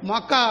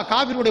 மக்கா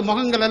காபிருடைய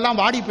முகங்கள் எல்லாம்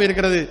வாடி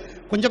போயிருக்கிறது,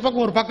 கொஞ்சம்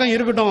பக்கம் ஒரு பக்கம்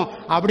இருக்கட்டும்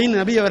அப்படின்னு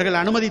நபி அவர்கள்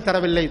அனுமதி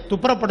தரவில்லை.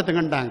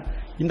 துப்புரப்படுத்துங்கன்றாங்க.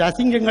 இந்த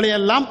அசிங்கங்களை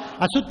எல்லாம்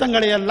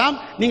அசுத்தங்களை எல்லாம்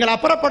நீங்கள்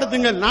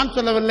அப்புறப்படுத்துங்கள். நான்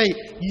சொல்லவில்லை.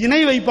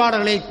 இணை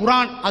வைப்பாளர்களை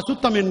குர்ஆன்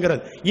அசுத்தம்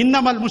என்கிறது.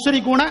 இன்னமல்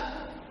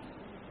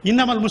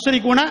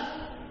முஷ்ரிகூன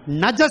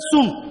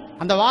நஜஸும்.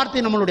 அந்த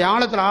வார்த்தை நம்மளுடைய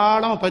ஆழத்தில்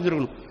ஆழமா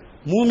பதிஞ்சிருக்கணும்.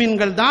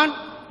 மூமின்கள் தான்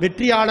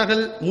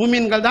வெற்றியாளர்கள்,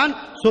 மூமின்கள் தான்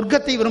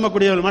சொர்க்கத்தை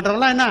விரும்பக்கூடியவர்கள்.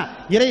 மற்றவர்கள்லாம் என்ன?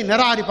 இறை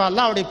நிராகரிப்பா,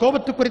 அல்லாஹ் அவருடைய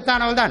கோபத்து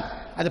குறித்தானவள் தான்.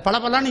 அது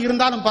பலன்னு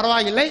இருந்தாலும்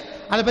பரவாயில்லை.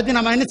 அதை பற்றி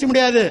நம்ம நினைச்ச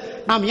முடியாது,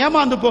 நாம்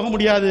ஏமாந்து போக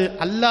முடியாது.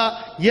 அல்லாஹ்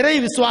இறை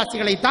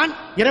விசுவாசிகளைத்தான்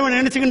இறைவன்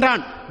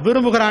நினைச்சுகின்றான்,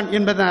 விரும்புகிறான்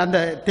என்பதை அந்த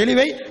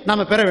தெளிவை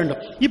நாம பெற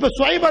வேண்டும். இப்ப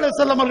ஷுஐப்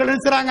அலைஹிஸ்ஸலாம் அவர்கள்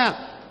நினைச்சாங்க,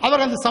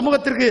 அவர் அந்த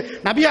சமூகத்திற்கு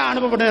நபியா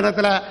அனுப்பப்பட்ட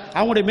நேரத்தில்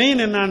அவங்களுடைய மெயின்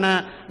என்னென்ன?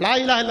 லா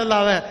இலாஹ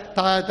இல்லல்லாஹ்வை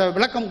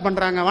விளக்கம்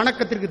பண்றாங்க.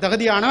 வணக்கத்திற்கு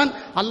தகுதியானவன்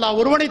அல்லாஹ்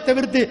ஒருவனை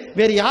தவிர்த்து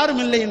வேறு யாரும்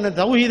இல்லை என்ற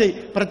தௌஹீதை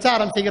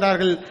பிரச்சாரம்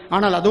செய்கிறார்கள்.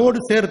 ஆனால்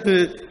அதோடு சேர்த்து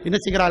என்ன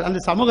செய்கிறார்கள்?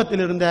 அந்த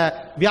சமூகத்தில் இருந்த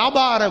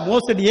வியாபார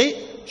மோசடியை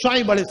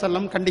ஷுஐப்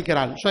அலைஹிஸ்ஸலாம்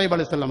கண்டிக்கிறார். ஷுஐப்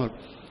அலைஹிஸ்ஸலாம்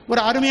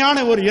ஒரு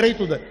அருமையான ஒரு இறை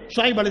தூதர்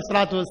ஷுஐப்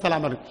அலைஹிஸ்ஸலாத்து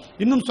வஸ்ஸலாம்.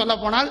 இன்னும் சொல்ல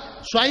போனால்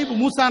ஷுஐப்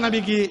மூசா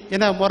நபிக்கு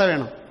என்ன முறை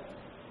வேணும்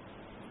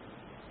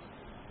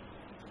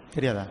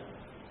தெரியாதா?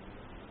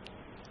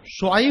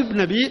 ஷுஐப்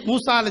நபி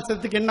மூசா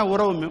அலைஹிஸ்ஸலாத்துக்கு என்ன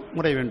உறவு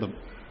முறை வேண்டும்?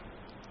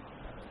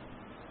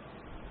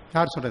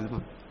 யார் சொல்றது?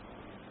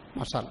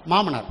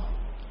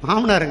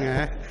 மாமனாருங்க.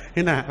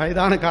 என்ன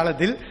வயதான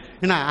காலத்தில்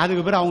என்ன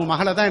அதுக்கு பிறகு அவங்க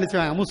மகளை தான் என்ன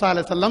செய்வாங்க? மூசா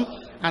அலைஹிஸ்ஸலாம்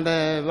அந்த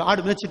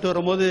ஆடு மேய்ச்சிட்டு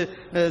வரும்போது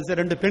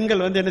 2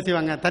 பெண்கள் வந்து என்ன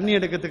செய்வாங்க? தண்ணி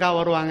எடுக்கிறதுக்காக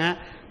வருவாங்க.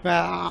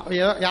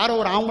 யாரோ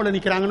ஒரு ஆம்பளை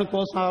நிற்கிறாங்கன்னு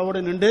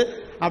கோசாவோடு நின்று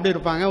அப்படி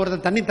இருப்பாங்க.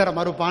 ஒருத்தன் தண்ணி தர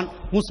மறுப்பான்.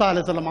 மூசா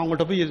அலைஹிஸ்ஸலாம்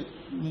அவங்கள்ட்ட போய்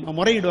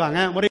முறையிடுவாங்க.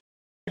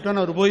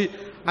 அவர் போய்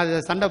அதை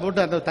சண்டை போட்டு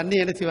அந்த தண்ணி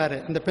என்ன செய்வார்?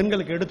 அந்த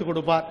பெண்களுக்கு எடுத்து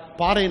கொடுப்பார்.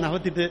 பாறையை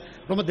நகர்த்திட்டு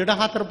ரொம்ப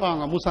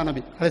திடகாத்திருப்பாங்க மூசா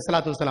நபி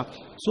அலைஹிஸ்ஸலாத்து வஸ்ஸலாம்.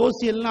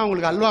 சோசியல்னா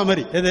அவங்களுக்கு அல்வா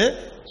மாதிரி, எது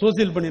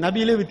சோசியல் பண்ணி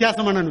நபியிலே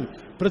வித்தியாசமான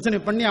பிரச்சனை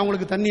பண்ணி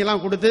அவங்களுக்கு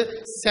தண்ணியெல்லாம் கொடுத்து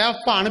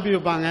சேஃபாக அனுப்பி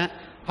வைப்பாங்க.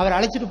 அவர்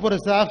அழைச்சிட்டு போகிற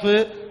ஸ்டாஃபு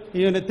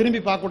இவனை திரும்பி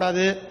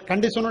பார்க்கக்கூடாது,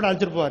 கண்டிஷனோடு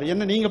அழைச்சிட்டு போவார்.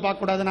 என்ன நீங்கள்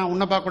பார்க்கக்கூடாது, நான்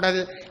உன்னை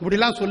பார்க்கக்கூடாது,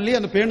 இப்படிலாம் சொல்லி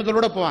அந்த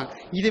பேணுதலோடு போவாங்க.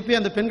 இது போய்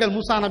அந்த பெண்கள்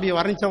மூசா நபியை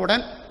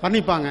வர்ணித்தவுடன்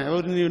வர்ணிப்பாங்க.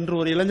 இன்று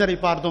ஒரு இளைஞரை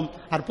பார்த்தோம்,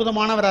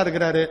 அற்புதமானவராக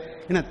இருக்கிறாரு,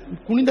 என்ன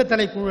குனிந்த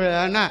தலை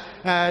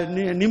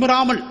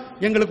நிமிராமல்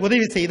எங்களுக்கு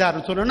உதவி செய்தார்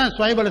சொல்லணும்னா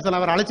ஷுஐப்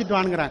அலைஹிஸ்ஸலாம் அவர் அழைச்சிட்டு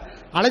வாங்குறாங்க.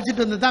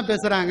 அழைச்சிட்டு வந்து தான்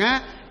பேசுகிறாங்க,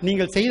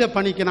 நீங்கள் செய்த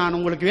பணிக்கு நான்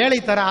உங்களுக்கு வேலை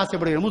தர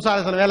ஆசைப்படுகிறேன். மூசா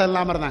அலைஹிஸ்ஸலாம் வேலை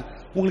இல்லாமல் இருந்தாங்க,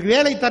 உங்களுக்கு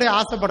வேலை தர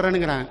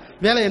ஆசைப்படுறேனுங்கிறாங்க.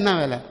 வேலை என்ன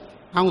வேலை?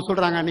 அவங்க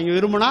சொல்கிறாங்க, நீங்கள்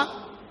விரும்பினா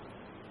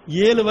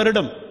 7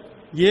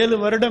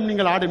 வருடம்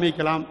நீங்கள் ஆடு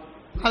மேய்க்கலாம்,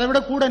 அதை விட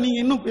கூட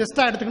நீங்கள் இன்னும்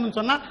எக்ஸ்ட்ரா எடுத்துக்கணும்னு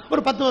சொன்னால்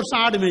ஒரு 10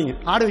 வருஷம் ஆடு மேய்ங்க.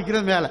 ஆடு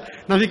வைக்கிறது வேலை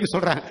நபிக்கு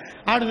சொல்கிறாங்க,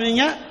 ஆடு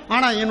மேய்ங்க.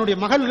 ஆனால் என்னுடைய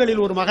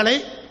மகள்களில் ஒரு மகளை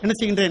என்ன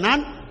செய்கின்றேன்,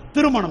 நான்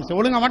திருமணம்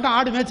ஒழுங்கா மட்டும்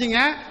ஆடு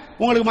மேய்ச்சிங்க,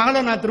 உங்களுக்கு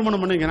மகளை நான்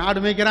திருமணம் பண்ணுவேன். ஆடு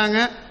மேய்க்கிறாங்க.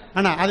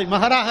 ஆனால் அதை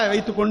மகராக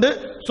வைத்துக்கொண்டு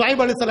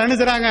ஷுஐப் அலைஹிஸ்ஸலாம் என்ன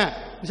செய்கிறாங்க,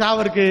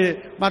 அவருக்கு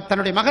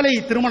தன்னுடைய மகளை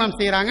திருமணம்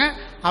செய்கிறாங்க.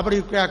 அப்படி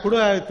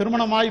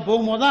திருமணமாகி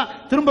போகும்போது தான்,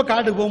 திரும்ப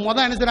காட்டுக்கு போகும்போது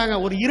தான் என்ன செய்கிறாங்க,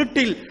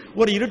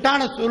 ஒரு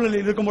இருட்டான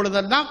சூழலில் இருக்கும்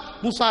பொழுதெல்லாம்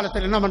மூசா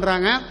அலைஹிஸ்ஸலாம் என்ன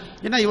பண்ணுறாங்க,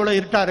 என்ன இவ்வளோ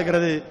இருட்டாக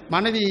இருக்கிறது,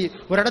 மனைவி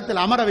ஒரு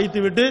இடத்தில் அமர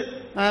வைத்து விட்டு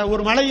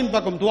ஒரு மலையின்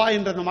பக்கம், துவா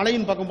என்ற அந்த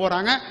மலையின் பக்கம்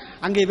போகிறாங்க.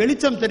 அங்கே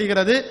வெளிச்சம்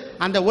தெரிகிறது,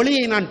 அந்த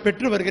ஒளியை நான்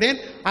பெற்று வருகிறேன்.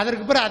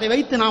 அதற்கு பிறகு அதை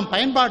வைத்து நாம்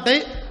பயன்பாட்டை,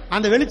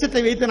 அந்த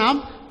வெளிச்சத்தை வைத்து நாம்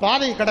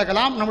பாதையை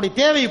கடக்கலாம், நம்முடைய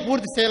தேவையை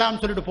பூர்த்தி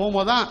செய்யலாம்னு சொல்லிட்டு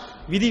போகும்போது தான்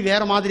விதி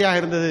வேற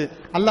மாதிரியாக இருந்தது.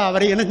 அல்லாஹ்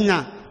அவரை என்ன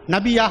செஞ்சான்,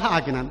 நபியாக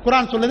ஆக்கினான்.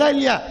 குர்ஆன் சொல்லுதா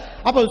இல்லையா?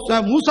 அப்போ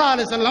மூசா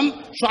அலைஹிஸ்ஸலாம்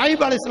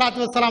ஷுஐப்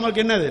அலைஹிஸ்ஸலாத்து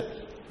வஸ்ஸலாமுக்கு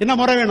என்ன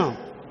முறை வேணும்,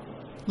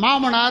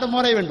 மாமனார்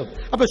முறை வேண்டும்.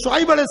 அப்ப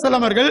ஷுஐப்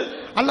அலைஹிஸ்ஸலாம் அவர்கள்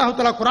அல்லாஹ்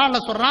தஆலா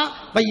குர்ஆன்ல சொல்றான்,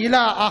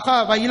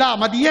 வைலா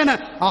மதியன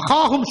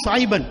அகாஹும்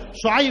ஷுஐபன்,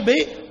 ஷுஐபை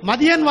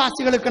மதியன்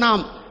வாசிகளுக்கு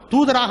நாம்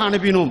தூதராக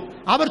அனுப்பினோம்.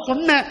 அவர்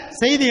சொன்ன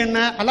செய்தி என்ன,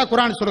 அல்லாஹ்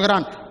குர்ஆன்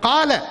சொல்கிறான்,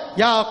 கால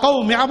யா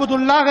கௌமி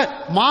அபுதுல்லாஹ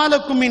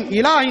மாலக்கும் மின்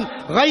இலாஹின்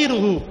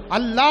கைருஹு,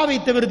 அல்லாஹ்வை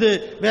தவிர்த்து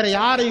வேற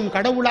யாரையும்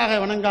கடவுளாக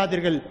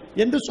வணங்காதீர்கள்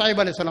என்று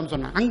ஷுஐப் அலைஹிஸ்ஸலாம்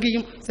சொன்னாங்க.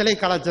 அங்கேயும் சிலை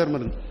கலாச்சாரம்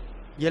இருந்து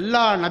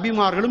எல்லா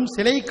நபிமார்களும்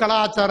சிலை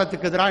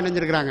கலாச்சாரத்துக்கு எதிராக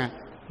இணைஞ்சிருக்கிறாங்க,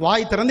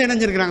 வாய் திறந்து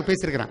இணைஞ்சிருக்கிறாங்க,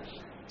 பேசியிருக்கிறாங்க.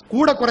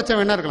 கூட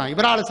குறைச்சவன் என்ன இருக்கலாம்,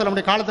 இப்ராஹிம்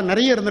அலைஹிஸ்ஸலாமுடைய காலத்தில்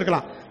நிறைய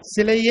இருந்திருக்கலாம்.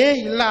 சிலையே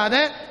இல்லாத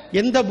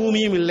எந்த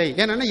பூமியும் இல்லை.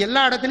 ஏன்னா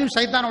எல்லா இடத்திலும்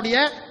சைத்தானுடைய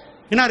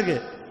என்ன இருக்கு,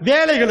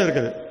 வேலைகள்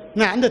இருக்குது.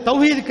 அந்த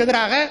தௌஹீதுக்கு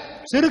எதிராக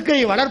சிறுக்கை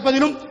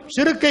வளர்ப்பதிலும்,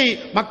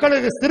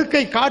 மக்களுக்கு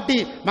சிறுக்கை காட்டி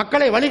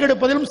மக்களை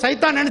வழிகெடுப்பதிலும்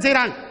சைத்தான் என்ன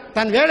செய்கிறான்,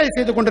 தன் வேலை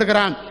செய்து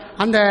கொண்டிருக்கிறான்.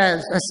 அந்த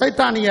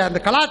சைத்தானிய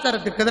அந்த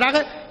கலாச்சாரத்துக்கு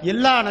எதிராக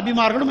எல்லா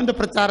நபிமார்களும் இந்த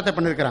பிரச்சாரத்தை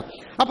பண்ணிருக்கிறான்.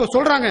 அப்ப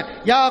சொல்றாங்க,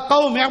 யா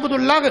கௌமி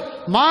அபுதுல்லாஹ்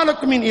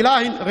மாலக்கும் மின்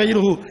இலாஹின்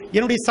கைருஹு,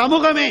 என்னுடைய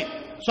சமூகமே,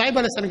 ஷுஐப்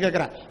அலைஹிஸ்ஸலாம்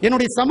கேட்கிறான்,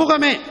 என்னுடைய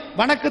சமூகமே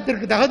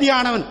வணக்கத்திற்கு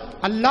தகுதியானவன்,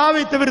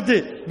 அல்லாஹ்வை தவிர்த்து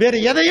வேறு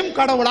எதையும்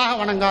கடவுளாக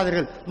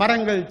வணங்காதீர்கள்.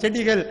 மரங்கள்,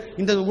 செடிகள்,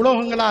 இந்த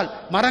உலோகங்களால்,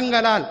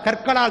 மரங்களால்,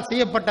 கற்களால்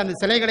செய்யப்பட்ட அந்த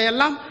சிலைகளை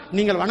எல்லாம்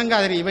நீங்கள்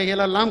வணங்காதீர்கள்.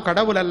 இவைகளெல்லாம்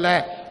கடவுள் அல்ல.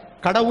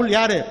 கடவுள்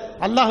யாரு,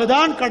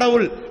 அல்லாஹுதான்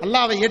கடவுள்,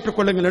 அல்லாஹ்வை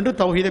ஏற்றுக்கொள்ளுங்கள் என்று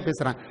தௌஹீதை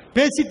பேசுறாங்க.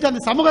 பேசிட்டு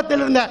அந்த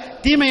சமூகத்தில் இருந்த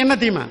தீமை என்ன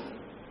தீமை,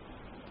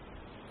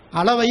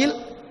 அளவையில்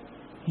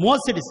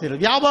மோசடி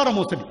செய்யறது, வியாபார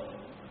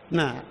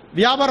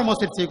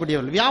மோசடி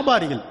செய்யக்கூடியவர்கள்,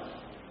 வியாபாரிகள்.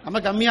 நம்ம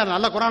கம்மியாக,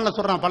 நல்ல குர்ஆன்ல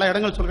சொல்றான், பல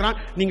இடங்கள் சொல்றான்,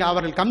 நீங்க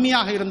அவர்கள்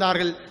கம்மியாக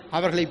இருந்தார்கள்,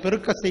 அவர்களை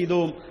பெருக்க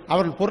செய்தோம்,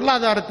 அவர்கள்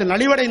பொருளாதாரத்தில்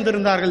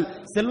நலிவடைந்திருந்தார்கள்,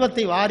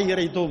 செல்வத்தை வாரி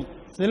இறைத்தோம்,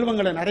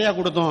 செல்வங்களை நிறைய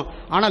கொடுத்தோம்.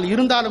 ஆனால்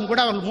இருந்தாலும் கூட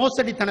அவர்கள்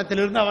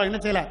மோசடித்தனத்தில் இருந்து அவர் என்ன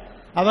செய்யல,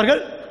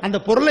 அவர்கள் அந்த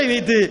பொருளை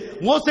வைத்து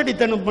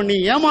மோசடித்தனம் பண்ணி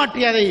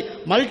ஏமாற்றி அதை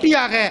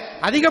மல்டியாக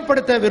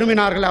அதிகப்படுத்த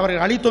விரும்பினார்கள்,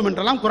 அவர்கள் அழித்தோம்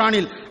என்றெல்லாம்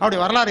குர்ஆனில் அவருடைய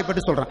வரலாறை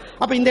பற்றி சொல்றான்.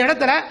 அப்ப இந்த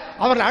இடத்துல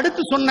அவர்கள்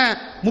அடுத்து சொன்ன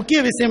முக்கிய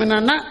விஷயம்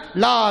என்னன்னா,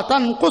 லா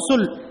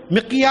தன்குசுல்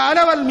மிக்யால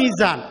வல்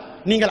மீசான்,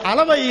 நீங்கள்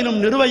அளவையிலும்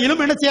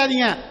நிறுவையிலும் என்ன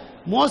செய்யாதீங்க,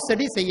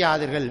 மோசடி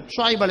செய்யாதீர்கள்.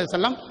 ஷுஐப்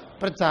அலைஹிஸ்ஸலாம்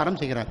பிரச்சாரம்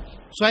செய்கிறார்.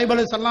 ஷுஐப்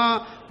அலைஹிஸ்ஸலாம்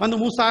வந்து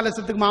மூசா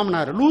அலைஹிஸ்ஸலாத்துக்கு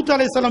மாமனார்.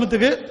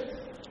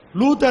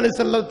 லூத்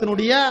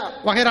அலைஹிஸ்ஸலாத்தினுடைய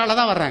வகைரால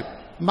தான் வர்றாங்க.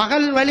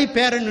 மகள் வழி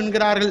பேரன்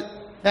என்கிறார்கள்.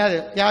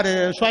 யாரு,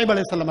 ஷுஐப்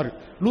அலைஹிஸ்ஸலாம் அவர்கள்.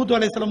 லூத்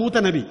அலைஹிஸ்ஸலாம் மூத்த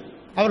நபி.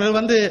 அவர்கள்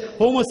வந்து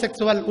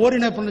ஹோமோசெக்சுவல்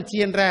ஓரின புணர்ச்சி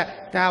என்ற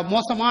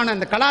மோசமான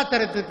அந்த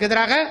கலாச்சாரத்துக்கு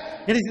எதிராக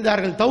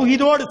இருக்கிறார்கள்.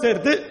 தௌஹீதோடு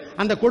சேர்த்து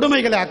அந்த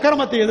கொடுமைகளை,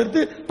 அக்கிரமத்தை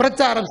எதிர்த்து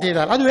பிரச்சாரம்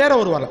செய்தார். அது வேற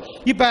ஒரு வரலாறு.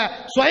 இப்ப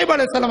ஷுஐப்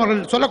அலைஹிஸ்ஸலாம்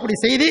அவர்கள் சொல்லக்கூடிய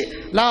செய்தி,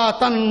 லா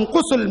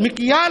தன்குசுல்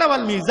மிக்யால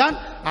வல் மீசான்,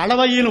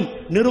 அளவையிலும்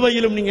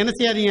நிறுவையிலும் நீங்க என்ன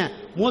செய்யாதீங்க,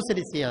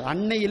 மோசடி செய்யாது.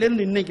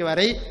 அன்னையிலிருந்து இன்னைக்கு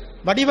வரை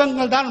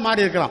வடிவங்கள் தான்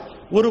மாறி இருக்கலாம்.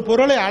 ஒரு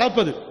பொருளை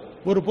அளப்பது,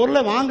 ஒரு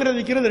பொருளை வாங்குறது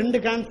விற்கிறது 2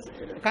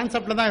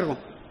 கான்செப்ட்ல தான்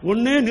இருக்கும்.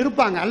 ஒன்று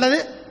நிற்பாங்க அல்லது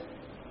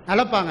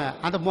அளப்பாங்க.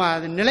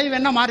 அந்த நிலை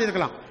வேணா மாறி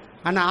இருக்கலாம்.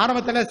 ஆனால்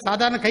ஆரம்பத்தில்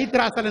சாதாரண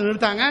கைத்திராசில்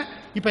நிறுத்தாங்க,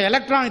 இப்போ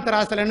எலக்ட்ரானிக்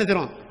திராசில் என்ன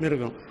செய்யணும்,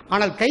 நிறுக்கணும்.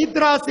 ஆனால்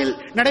கைத்திராசில்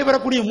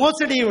நடைபெறக்கூடிய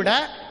மோசடியை விட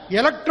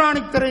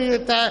எலக்ட்ரானிக்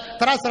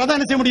திராசில் தான்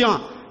என்ன செய்ய முடியும்,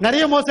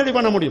 நிறைய மோசடி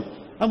பண்ண முடியும்.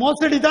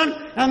 மோசடி தான்,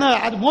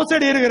 அது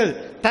மோசடி இருக்கிறது,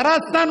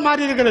 தராசு தான்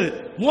மாறி இருக்கிறது,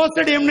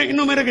 மோசடி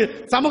இன்னும் இருக்கு,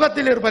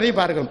 சமூகத்தில் இருப்பதை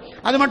பார்க்கிறோம்.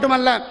 அது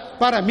மட்டுமல்ல,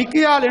 பாரு,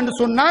 மிக்கியால் என்று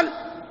சொன்னால்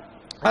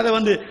அதை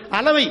வந்து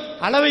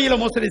அளவையில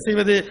மோசடி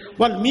செய்வது.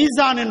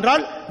 மீசான்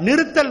என்றால்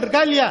நிறுத்தல் இருக்கா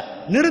இல்லையா,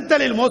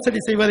 நிறுத்தலில் மோசடி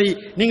செய்வதை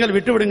நீங்கள்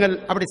விட்டுவிடுங்கள்,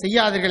 அப்படி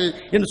செய்யாதீர்கள்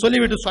என்று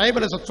சொல்லிவிட்டு ஷுஐப்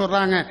அலைஹிஸ்ஸலாம்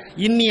சொல்றாங்க,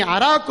 இன்னி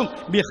அராக்கும்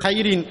பி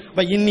ஹைரின்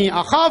வ இன்னி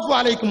அகாஃபு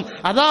அலைக்கும்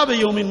அதாப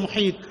யௌமின்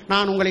முஹீத்,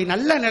 நான் உங்களை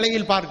நல்ல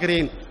நிலையில்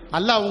பார்க்கிறேன்,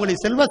 அல்லாஹ் உங்களை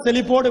செல்வ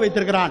செழிப்போடு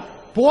வைத்திருக்கிறான்,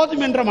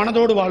 போதும் என்ற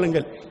மனதோடு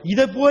வாழுங்கள்.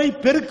 இதை போய்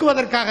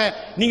பெருக்குவதற்காக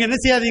நீங்க என்ன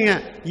செய்யாதீங்க,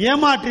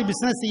 ஏமாற்றி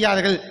பிசினஸ்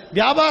செய்யாதீர்கள்,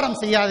 வியாபாரம்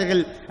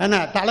செய்யாதீர்கள்,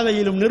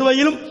 தலைவையிலும்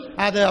நிறுவையிலும்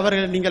அது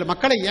அவர்கள் நீங்கள்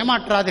மக்களை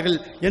ஏமாற்றாதீர்கள்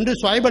என்று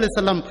ஷுஐப்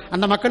அலைஹிஸ்ஸலாம்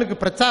அந்த மக்களுக்கு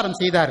பிரச்சாரம்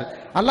செய்தார்.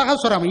 அல்லாஹ்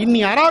சொல்றாங்க, இன்னி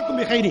அராக்கும்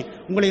பி ஹைரி,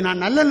 உங்களை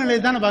நான் நல்ல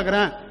நிலையில் தானே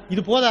பார்க்கிறேன்,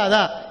 இது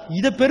போதாதா,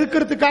 இதை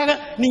பெருக்கிறதுக்காக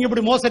நீங்க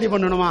இப்படி மோசடி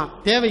பண்ணணுமா,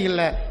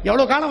 தேவையில்லை.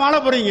 எவ்வளவு காலம் வாழ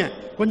போறீங்க,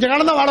 கொஞ்ச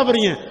காலம் தான் வாழ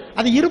போறீங்க,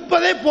 அது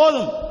இருப்பதே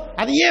போதும்.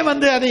 அதையே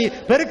வந்து அதை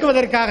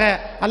பெருக்குவதற்காக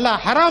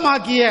அல்லாஹ்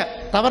ஹராமாக்கிய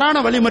தவறான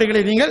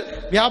வழிமுறைகளை நீங்கள்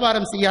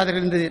வியாபாரம்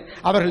செய்யாதீர்கள் என்று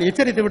அவர்கள்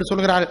எச்சரித்து விட்டு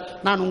சொல்கிறார்கள்.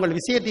 நான் உங்கள்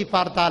விஷயத்தை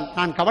பார்த்தால்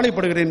நான்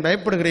கவலைப்படுகிறேன்,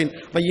 பயப்படுகிறேன்.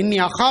 இன்னி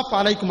அகாஃப்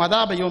அலைக்கும்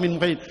அதாப யௌமின்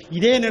முகைன்.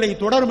 இதே நிலை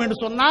தொடரும்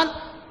என்று சொன்னால்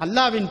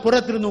அல்லாவின்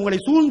புறத்திலிருந்து உங்களை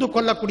சூழ்ந்து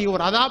கொள்ளக்கூடிய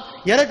ஒரு அதாப்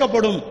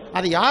இறக்கப்படும்.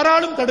 அதை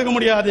யாராலும் தடுக்க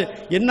முடியாது,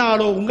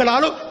 என்னாலோ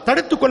உங்களாலோ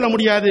தடுத்துக் கொள்ள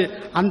முடியாது.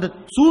 அந்த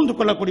சூழ்ந்து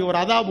கொள்ளக்கூடிய ஒரு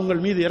அதாப்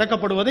உங்கள் மீது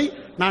இறக்கப்படுவதை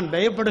நான்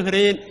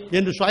பயப்படுகிறேன்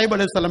என்று ஷுஐப்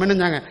அலைஹிஸ்ஸலாம்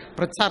என்னஞ்சாங்க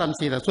பிரச்சாரம்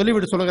செய்தார்.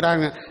 சொல்லிவிட்டு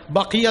சொல்கிறாங்க,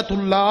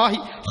 பகியத்துல்லாஹி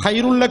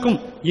ஹைருல்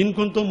லக்கும் இன்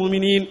குன்தும்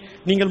முஃமினீன்.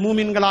 நீங்கள்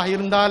மூமின்களாக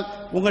இருந்தால்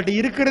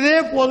உங்கள்கிட்ட இருக்கிறதே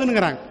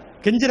போதுங்கிறாங்க,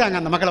 கெஞ்சுறாங்க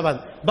அந்த மக்களை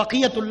பார்த்து.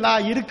 பகியத்துல்லா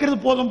இருக்கிறது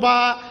போதும்பா,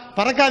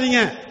 பறக்காதீங்க,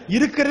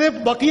 இருக்கிறதே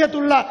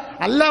பகியத்துல்லா.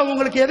 அல்லாஹ்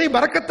உங்களுக்கு எதை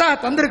பரக்கத்தா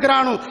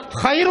தந்திருக்கிறானோ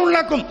ஹைருல்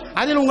லக்கும்,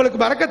 அதில் உங்களுக்கு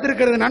பரக்கத்து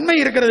இருக்கிறது, நன்மை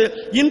இருக்கிறது.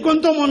 இன்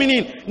குன்தும்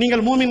முஃமினீன்,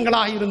 நீங்கள்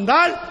மூமின்களாக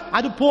இருந்தால்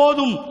அது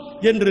போதும்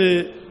என்று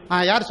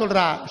யார்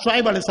சொல்றா?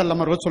 ஷுஐப்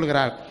அலைஹிஸ்ஸலாம் அவர்கள்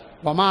சொல்கிறார்.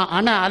 வமா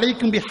அன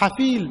அலைக்கும் பி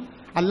ஹஃபீல்.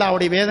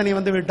 அல்லாஹ்வுடைய வேதனை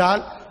வந்து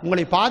விட்டால்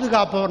உங்களை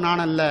பாதுகாப்பவர்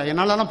நான் அல்ல,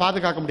 என்னாலலாம்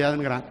பாதுகாக்க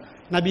முடியாதுங்கிறான்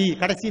நபி.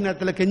 கடைசி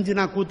நேரத்தில்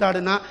கெஞ்சினா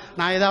கூத்தாடுனா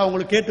நான் ஏதாவது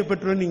உங்களுக்கு கேட்டு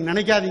பெற்றுவேன்னு நீங்க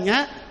நினைக்காதீங்க.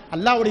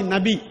 அல்லாஹ்வுடைய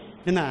நபி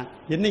என்ன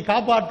என்னை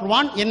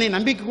காப்பாற்றுவான், என்னை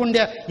நம்பிக்கை கொண்ட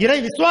இறை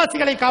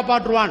விசுவாசிகளை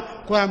காப்பாற்றுவான்.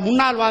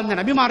 முன்னால் வாழ்ந்த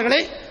நபிமார்களை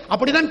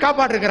அப்படிதான்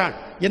காப்பாற்றுகிறான்.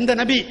 எந்த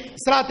நபி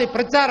இஸ்லாத்தை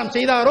பிரச்சாரம்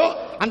செய்தாரோ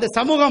அந்த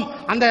சமூகம்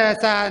அந்த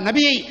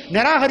நபியை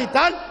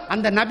நிராகரித்தால்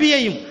அந்த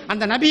நபியையும்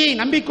அந்த நபியை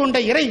நம்பிக்கொண்ட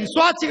இறை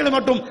விசுவாசிகளை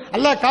மட்டும்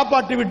அல்லாஹ்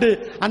காப்பாற்றி விட்டு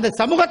அந்த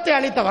சமூகத்தை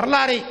அளித்த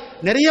வரலாறை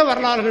நிறைய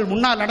வரலாறுகள்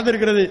முன்னால்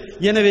நடந்திருக்கிறது.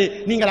 எனவே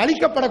நீங்கள்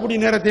அழிக்கப்படக்கூடிய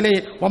நேரத்திலே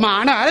ஒமா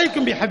அன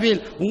அலைக்கும் பி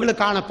ஹஃபீல்,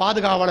 உங்களுக்கான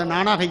பாதுகாவலர்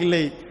நானாக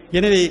இல்லை.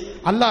 எனவே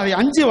அல்லாஹ்வை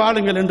அஞ்சி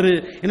வாழுங்கள் என்று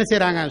என்ன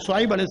செய்றாங்க?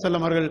 ஷுஐப்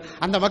அலைஹிஸ்ஸலாம் அவர்கள்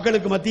அந்த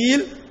மக்களுக்கு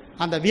மத்தியில்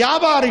அந்த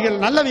வியாபாரிகள்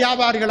நல்ல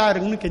வியாபாரிகளா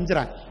இருக்குன்னு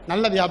கெஞ்சுறாங்க,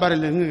 நல்ல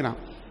வியாபாரிகள் இருக்குங்கிறான்.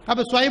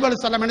 அப்ப ஷுஐப்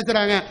அலைஹிஸ்ஸலாம் என்ன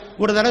செய்றாங்க?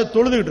 ஒரு தடவை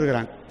தொழுதுகிட்டு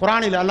இருக்கிறாங்க.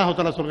 குர்ஆனில் அல்லாஹ்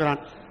தஆலா சொல்கிறான்,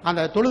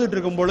 அந்த தொழுதுட்டு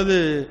இருக்கும் பொழுது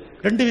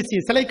ரெண்டு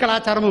விஷயம், சிலை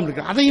கலாச்சாரமும்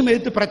இருக்கு, அதையும்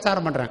எதிர்த்து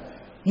பிரச்சாரம் பண்றாங்க.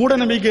 மூட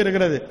நம்பிக்கை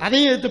இருக்கிறது,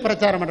 அதையும் எதிர்த்து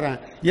பிரச்சாரம் பண்றாங்க.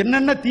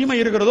 என்னென்ன தீமை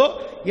இருக்கிறதோ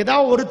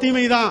ஏதாவது ஒரு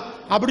தீமை தான்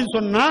அப்படின்னு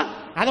சொன்னா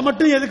அதை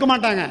மட்டும் எதுக்க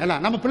மாட்டாங்க. இல்ல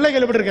நம்ம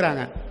பிள்ளைகள் எப்படி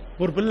இருக்கிறாங்க?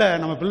 ஒரு பிள்ளை,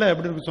 நம்ம பிள்ளை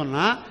எப்படி இருக்கு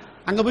சொன்னா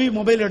அங்க போய்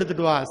மொபைல்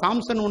எடுத்துட்டு வா,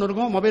 சாம்சங் ஒன்று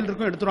இருக்கும் மொபைல்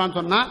இருக்கும் எடுத்துருவான்னு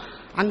சொன்னா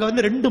அங்க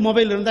வந்து 2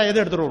 மொபைல் இருந்தா எதை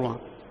எடுத்துட்டு வருவான்?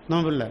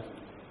 நம்ம பிள்ளை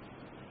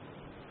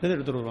எதை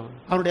எடுத்துட்டு வருவான்?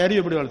 அவனுடைய அறிவு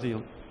எப்படி வேலை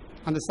செய்யும்?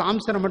 அந்த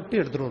சாம்சங்கை மட்டும்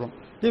எடுத்துட்டு வருவோம்.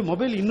 இதே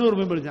மொபைல் இன்னொரு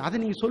மொபைல் அதை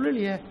நீங்க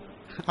சொல்லலையே,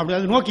 அப்படி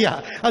அது நோக்கியா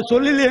அது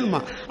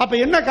சொல்லலையேமா. அப்ப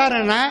என்ன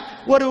காரணம்?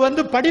 ஒரு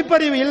வந்து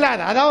படிப்பறிவு இல்லாத,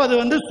 அதாவது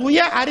வந்து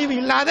சுய அறிவு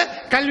இல்லாத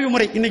கல்வி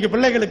முறை இன்னைக்கு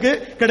பிள்ளைகளுக்கு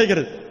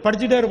கிடைக்கிறது.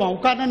 படிச்சுட்டே இருப்பான்,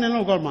 உட்கார்னா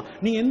நிலம் உட்காருமா,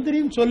 நீங்க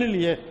எந்திரின்னு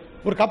சொல்லலையே.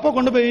 ஒரு கப்பை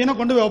கொண்டு போய்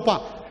கொண்டு போய்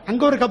வைப்பான்,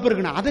 அங்க ஒரு கப்பு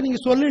இருக்குண்ணா, அதை நீங்க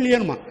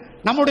சொல்லலையேனுமா.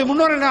 நம்முடைய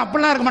முன்னோர்கள்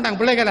அப்படிலாம் இருக்க மாட்டாங்க.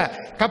 பிள்ளைகளை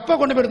கப்பை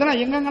கொண்டு போயிடுனா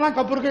எங்கெங்கெல்லாம்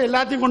கப்பு இருக்கு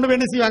எல்லாத்தையும் கொண்டு போய்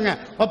என்ன செய்வாங்க?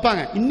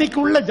 வைப்பாங்க. இன்னைக்கு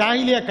உள்ள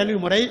ஜாஹிலியா கல்வி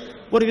முறை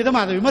ஒரு விதமா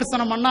அதை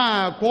விமர்சனம் பண்ணா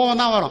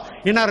கோபம் தான் வரும்.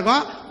 என்ன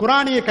இருக்கும்?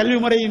 குரானிய கல்வி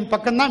முறையின்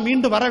பக்கம் தான்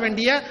மீண்டு வர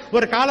வேண்டிய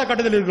ஒரு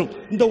காலகட்டத்தில் இருக்கும்.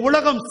 இந்த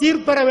உலகம்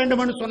சீர்பெற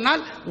வேண்டும் என்று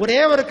சொன்னால் ஒரே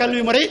ஒரு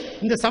கல்வி முறை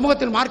இந்த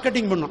சமூகத்தில்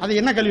மார்க்கெட்டிங் பண்ணும்.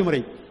 அது என்ன கல்வி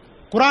முறை?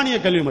 குரானிய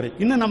கல்வி முறை.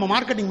 இன்னும் நம்ம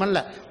மார்க்கெட்டிங் பண்ணல,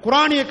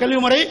 குரானிய கல்வி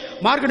முறை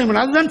மார்க்கெட்டிங்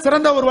பண்ணல, அதுதான்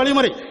சிறந்த ஒரு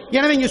வழிமுறை.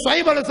 எனவே இங்க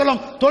ஷுஐப்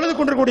அலைஹிஸ்ஸலாம் தொழுது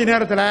கொண்டிருக்கக்கூடிய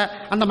நேரத்தில்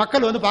அந்த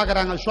மக்கள் வந்து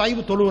பாக்குறாங்க,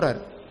 ஷுஐப்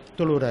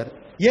தொழுகிறாரு.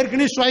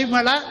 ஏற்கனவே ஷுஐப்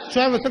மேல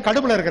ஷுஐப்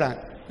கடுப்புல இருக்கிறாங்க.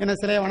 என்ன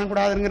சிலையை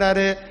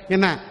வணங்கக்கூடாதுங்கிறாரு,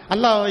 என்ன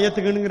அல்லாஹ்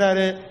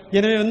ஏத்துக்கணுங்கிறாரு.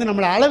 எனவே வந்து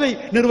நம்மளை அளவை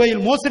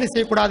நிர்வையில் மோசடி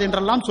செய்யக்கூடாது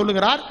என்றெல்லாம்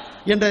சொல்லுகிறார்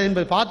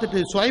என்பதை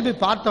பார்த்துட்டு ஷுஐபை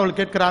பார்த்தவள்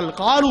கேட்கிறாள்,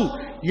 காலு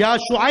யா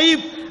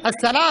ஷுஐப்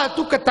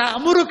அஸ்ஸலாத்துக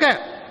தஅமுருக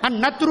அன்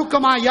நத்ருக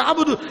மா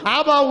யாபுது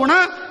ஆபாவுனா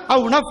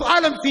அவ்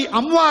நஃஅலம் ஃபீ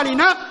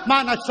அம்வாலினா மா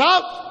நஷா.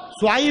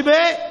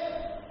 ஷுஐபே,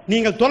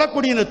 நீங்கள்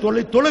தொழக்கூடிய இந்த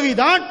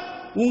தொழுகைதான்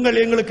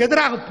எங்களுக்கு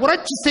எதிராக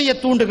புரட்சி செய்ய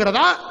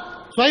தூண்டுகிறதா?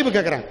 ஷுஐப்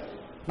கேட்கிறாங்க.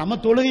 நம்ம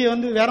தொழுகையை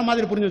வந்து வேற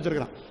மாதிரி புரிஞ்சு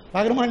வச்சிருக்கிறோம்,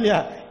 பார்க்குறோமா இல்லையா?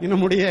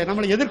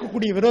 நம்மளை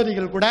எதிர்க்கக்கூடிய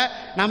விரோதிகள் கூட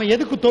நாம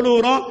எதுக்கு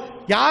தொழுகிறோம்,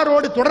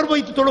 யாரோடு தொடர்பு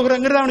வைத்து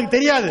தொழுகிறோங்கிறது அவனுக்கு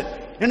தெரியாது.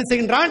 என்ன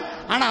செய்கின்றான்?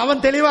 ஆனா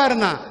அவன் தெளிவா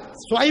இருந்தான்.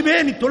 ஷுஐபே,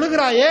 நீ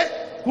தொழுகிறாயே,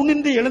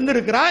 குனிந்து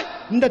எழுந்திருக்கிறாய்,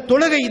 இந்த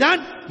தொழுகை தான்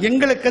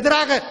எங்களுக்கு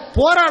எதிராக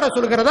போராட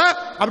சொல்கிறதா?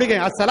 அப்படி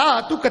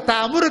அஸ்ஸலாத்துக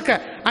தஅமுருக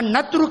அன்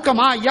நத்ருக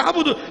மா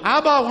யாபுது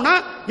ஆபாவுனா,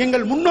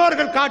 எங்கள்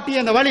முன்னோர்கள்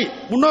காட்டிய அந்த வழி.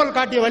 முன்னோர்கள்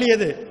காட்டிய வழி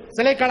எது?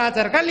 சிலை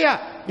கலாச்சாரம் இல்லையா?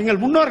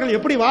 எங்கள் முன்னோர்கள்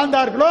எப்படி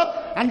வாழ்ந்தார்களோ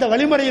அந்த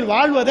வழிமுறையில்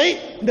வாழ்வதை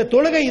இந்த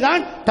தொழுகை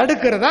தான்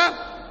தடுக்கிறதா?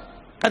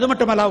 அது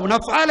மட்டுமல்ல,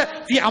 நஃஅல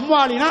ஃபீ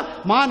அம்வாலினா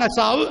மா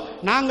நஷாவு,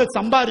 நாங்கள்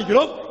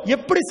சம்பாதிக்கிறோம்,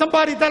 எப்படி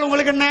சம்பாதித்தால்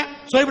உங்களுக்கு என்ன?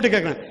 ஷுஐப்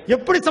கேட்கிறேன்,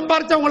 எப்படி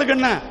சம்பாதிச்சா உங்களுக்கு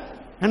என்ன?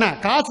 என்ன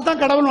காசு தான்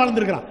கடவுள்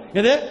வாழ்ந்திருக்கிறான்.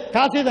 எது?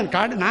 காசே தான்.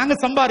 நாங்க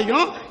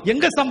சம்பாதிக்கிறோம்,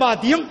 எங்க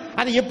சம்பாத்தியம்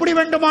அதை எப்படி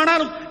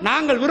வேண்டுமானாலும்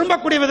நாங்கள்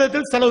விரும்பக்கூடிய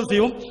விதத்தில் செலவு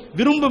செய்வோம்,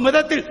 விரும்பும்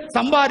விதத்தில்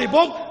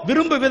சம்பாதிப்போம்,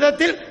 விரும்பும்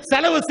விதத்தில்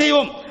செலவு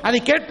செய்வோம்.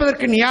 அதை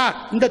கேட்பதற்கு நீ யார்?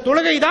 இந்த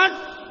தொழுகை தான்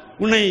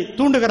உன்னை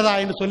தூண்டுகிறதா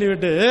என்று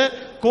சொல்லிவிட்டு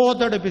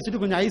கோவத்தோட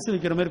பேசிட்டு கொஞ்சம் ஐஸ்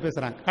வைக்கிற மாதிரி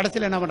பேசுறாங்க.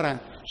 கடைசியில் என்ன பண்றாங்க?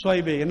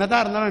 ஷுஐபே,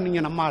 என்னதான் இருந்தாலும்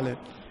நீங்க நம்ம ஆளு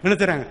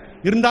நினைச்சுறாங்க,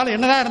 இருந்தாலும்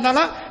என்னதான்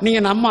இருந்தாலும் நீங்க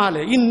நம்ம ஆளு.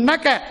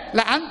 இன்னக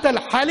ல அன்தல்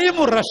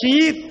ஹலீமுர்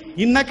ரஷீத்,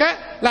 இன்னக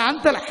ல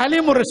அன்தல்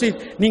ஹலீமுர்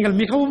ரஷீத், நீங்கள்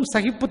மிகவும்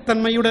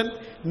சகிப்புத்தன்மையுடன்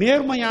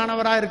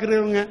நேர்மையானவராக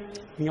இருக்கிறவங்க.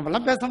 நீங்க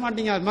எல்லாம் பேச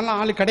மாட்டீங்க, அது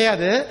மாதிரிலாம் ஆளு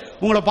கிடையாது.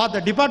 உங்களை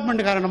பார்த்த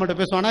டிபார்ட்மெண்ட்டுக்காரன் நம்மகிட்ட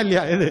பேசுவானா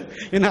இல்லையா? இது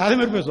என்ன அது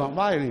மாதிரி பேசுவான்,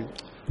 வா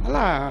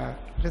நல்லா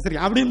சரி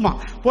அப்படின்மா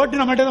போட்டு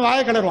நம்மகிட்ட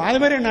வாயை கலருவோம்.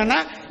 அது மாதிரி என்னன்னா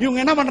இவங்க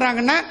என்ன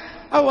பண்றாங்கன்னா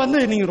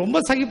நீங்க ரொம்ப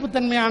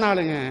சகிப்புத்தன்மையான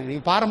ஆளுங்க,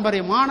 நீங்க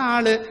பாரம்பரியமான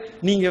ஆளு,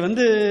 நீங்க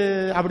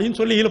அப்படின்னு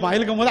சொல்லி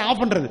இழுக்கும் போது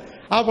ஆஃப் பண்றது.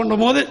 ஆஃப்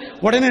பண்ணும் போது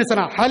உடனே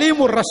சொன்னா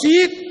ஹலீமுர்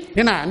ரஷீத்,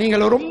 என்ன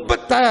நீங்கள் ரொம்ப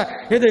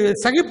இது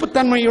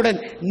சகிப்புத்தன்மையுடன்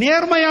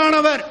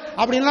நேர்மையானவர்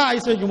அப்படின்லாம்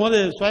ஐஸ் வைக்கும் போது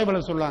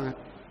சுவைபல சொல்லுவாங்க,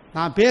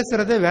 நான்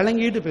பேசுறதை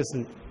விளங்கிட்டு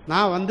பேசுங்க,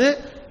 நான்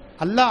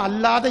அல்லாஹ்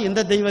அல்லாத எந்த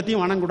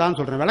தெய்வத்தையும் வணங்கக்கூடாதுன்னு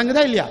சொல்றேன்,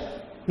 விளங்குதா இல்லையா?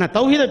 நான்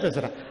தௌஹீதை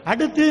பேசுறேன்.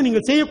 அடுத்து நீங்க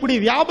செய்யக்கூடிய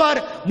வியாபார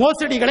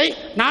மோசடிகளை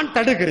நான்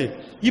தடுக்கிறேன்.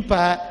 இப்ப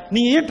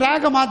நீங்க ஏன்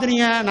ட்ராக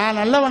மாத்துறீங்க? நான்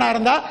நல்லவனா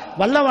இருந்தா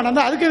வல்லவனா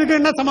இருந்தா அதுக்கு இதுக்கு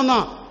என்ன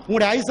சம்பந்தம்?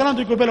 உங்களுடைய ஐசெல்லாம்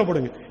தூக்கி குப்பையில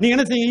போடுங்க. நீங்க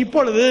என்ன செய்யுங்க,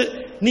 இப்பொழுது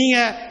நீங்க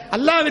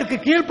அல்லாஹ்விற்கு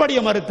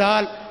கீழ்ப்படிய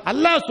மறுத்தால்,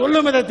 அல்லாஹ்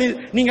சொல்லும் விதத்தில்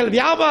நீங்கள்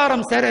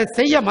வியாபாரம்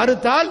செய்ய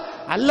மறுத்தால்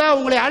அல்லாஹ்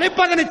உங்களை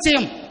அழைப்பது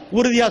நிச்சயம்,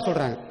 உறுதியா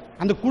சொல்றாங்க.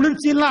 அந்த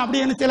குளிர்ச்சியெல்லாம்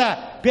அப்படி என்ன செய்யல,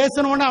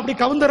 பேசணும்னு அப்படி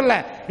கவுந்தரல,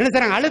 என்ன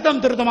செய்றாங்க, அழுத்தம்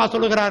திருத்தமா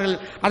சொல்லுகிறார்கள்.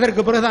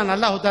 அதற்கு பிறகுதான்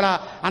அல்லாஹ் தஆலா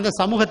அந்த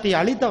சமூகத்தை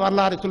அழித்த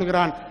வரலாறு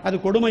சொல்கிறான். அது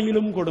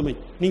கொடுமையிலும் கொடுமை.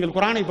 நீங்கள்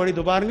குர்ஆனை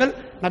படித்து பாருங்கள்.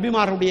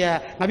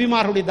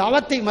 நபிமாருடைய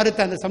தாவத்தை மறுத்த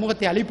அந்த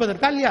சமூகத்தை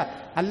அழிப்பதற்கா இல்லையா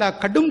அல்லாஹ்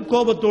கடும்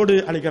கோபத்தோடு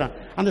அழிக்கிறான்.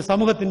 அந்த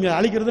சமூகத்தின் மீது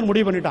அழிக்கிறது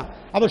முடிவு பண்ணிட்டான்.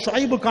 அப்ப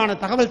ஷுஐபுக்கான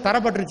தகவல்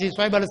தரப்பட்டுருச்சு.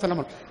 ஷுஐப்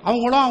அலைஹிஸ்ஸலாம்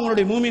அவங்களும்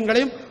அவங்களுடைய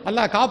மூமின்களையும்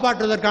அல்லாஹ்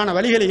காப்பாற்றுவதற்கான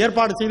வழிகளை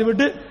ஏற்பாடு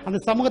செய்துவிட்டு அந்த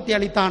சமூகத்தை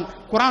அழித்தான்.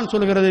 குர்ஆன்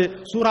சொல்லுகிறது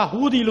சூரா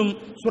ஹூதிலும்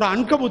சூரா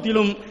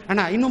அன்கபூத்திலும்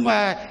இன்னும்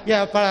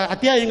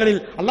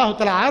அத்தியாயங்களில் அல்லாஹ்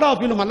தஆலா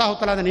ஆராஃபிலும் அல்லாஹ்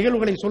தஆலா அந்த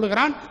நிகழ்வுகளை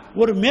சொல்லுகிறான்.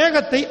 ஒரு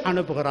மேகத்தை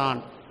அனுப்புகிறான்.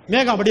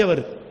 மேகம் அப்படியே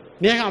வருது.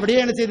 மேகம் அப்படியே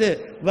என்ன செய்து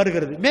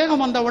வருகிறது.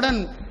 மேகம் வந்தவுடன்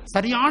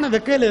சரியான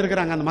வெக்கையில்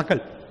இருக்கிறாங்க அந்த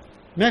மக்கள்.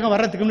 மேகம்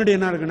வர்றதுக்கு முன்னாடி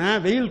என்ன இருக்குன்னா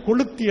வெயில்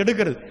கொளுத்தி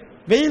எடுக்கிறது.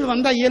 வெயில்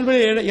வந்தா இயல்பு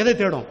எதை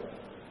தேடும்?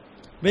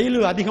 வெயில்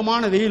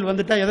அதிகமான வெயில்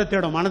வந்துட்டா எதை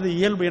தேடும்? மனது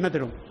இயல்பு என்ன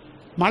தேடும்?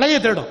 மழையை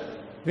தேடும்.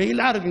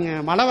 வெயிலா இருக்குங்க,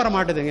 மழை வர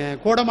மாட்டேதுங்க,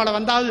 கோடை மழை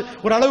வந்தால்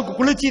ஒரு அளவுக்கு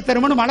குளிர்ச்சி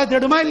தரும்னு மழை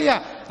தேடுமா இல்லையா?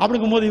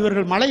 அப்படிங்கும் போது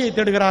இவர்கள் மழையை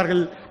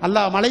தேடுகிறார்கள்.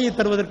 அல்லாஹ் மழையை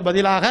தருவதற்கு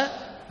பதிலாக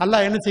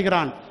அல்லாஹ் என்ன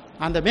செய்கிறான்,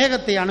 அந்த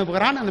மேகத்தை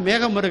அனுப்புகிறான். அந்த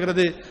மேகம்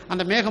வருகிறது.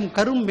 அந்த மேகம்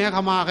கரும்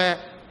மேகமாக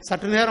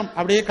சற்று நேரம்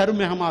அப்படியே கரும்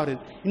மேகமாக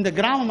வருது. இந்த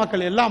கிராம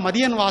மக்கள் எல்லாம்,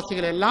 மதியன்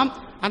வாசிகள் எல்லாம்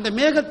அந்த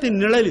மேகத்தின்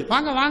நிழலில்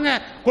வாங்க வாங்க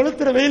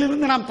கொளுத்துற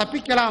வெயிலிருந்து நாம்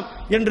தப்பிக்கலாம்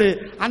என்று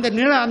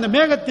அந்த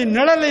மேகத்தின்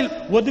நிழலில்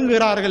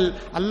ஒதுங்குகிறார்கள்.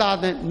 அல்லாஹ்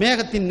அந்த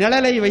மேகத்தின்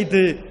நிழலை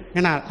வைத்து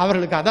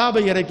அவர்களுக்கு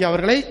அதாபை இறக்கி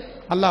அவர்களை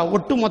அல்லாஹ்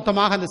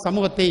ஒட்டுமொத்தமாக அந்த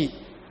சமூகத்தை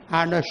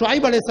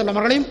ஷுஐப் அலைஹிஸ்ஸலாம்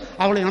அவர்களையும்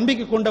அவர்களை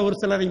நம்பிக்கை கொண்ட ஒரு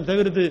சிலரையும்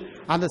தவிர்த்து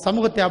அந்த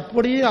சமூகத்தை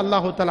அப்படியே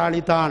அல்லாஹ் தஆலா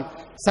அழித்தான்.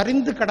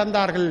 சரிந்து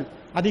கடந்தார்கள்.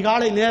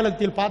 அதிகாலை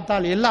நேரத்தில்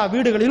பார்த்தால் எல்லா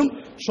வீடுகளிலும்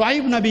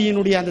ஷுஐப்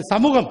நபியினுடைய அந்த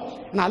சமூகம்,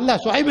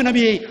 அல்லாஹ் ஷுஐப்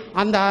நபியை,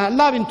 அந்த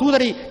அல்லாஹ்வின்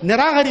தூதரை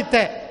நிராகரித்த,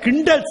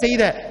 கிண்டல்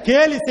செய்த,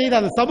 கேலி செய்த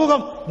அந்த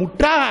சமூகம்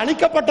முற்றாக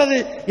அழிக்கப்பட்டது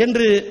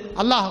என்று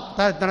அல்லாஹ்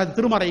தனது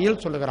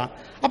திருமறையில் சொல்லுகிறான்.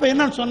 அப்ப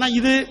என்னன்னு சொன்னா,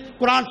 இது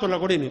குர்ஆன்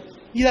சொல்லக்கூடிய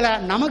இதுல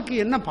நமக்கு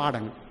என்ன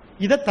பாடங்க?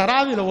 இதை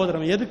தராவில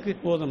ஓதுறோம். எதுக்கு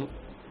ஓதணும்?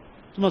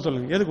 சும்மா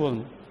சொல்லுங்க, எதுக்கு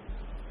ஓதணும்?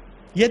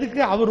 எதுக்கு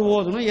அவர்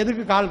ஓதணும்?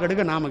 எதுக்கு கால்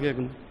கடுக்க நாம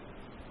கேட்கணும்?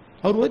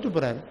 அவர் ஓய்த்து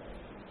போறாரு.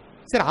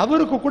 சரி,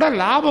 அவருக்கு கூட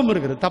லாபம்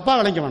இருக்குது, தப்பா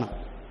விளங்க வேணாம்.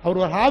 அவர்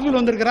ஒரு ஹாபில்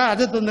வந்திருக்கிறார்,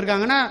 அஜத்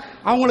வந்திருக்காங்கன்னா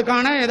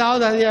அவங்களுக்கான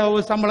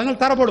ஏதாவது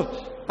சம்பளங்கள் தரப்படும்.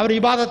 அவர்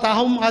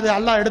இபாதத்தாகவும் அது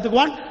அல்லாஹ்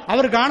எடுத்துக்குவான்.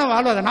 அவருக்கான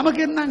வாழ்வாதாரம்.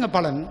 நமக்கு என்னங்க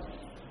பலன்?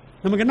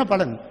 நமக்கு என்ன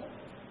பலன்?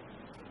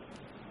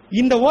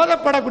 இந்த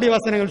ஓதப்படக்கூடிய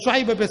வசனங்கள்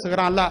ஷுஐபை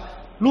பேசுகிறான், அல்லாஹ்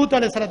லூத்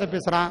அலைஹிஸ்ஸலாத்தை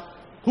பேசுறான்,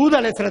 ஹூத்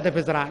அலைஹிஸ்ஸலாத்தை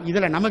பேசுறான்.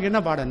 இதுல நமக்கு என்ன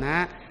பாடன்னா,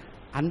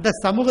 அந்த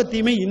சமூக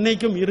தீமை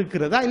இன்னைக்கும்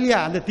இருக்கிறதா இல்லையா?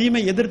 அந்த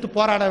தீமை எதிர்த்து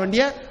போராட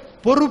வேண்டிய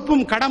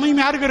பொறுப்பும்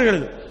கடமையும் யாருக்கு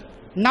இருக்கிறது?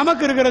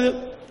 நமக்கு இருக்கிறது.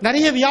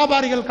 நிறைய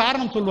வியாபாரிகள்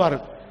காரணம்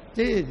சொல்வார்கள்,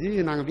 ஜி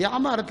நாங்கள்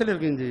வியாபாரத்தில்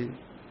இருக்கோம் ஜி,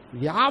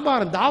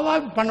 வியாபாரம் தாவா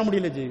பண்ண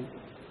முடியல ஜி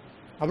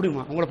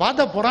அப்படிமா. உங்களை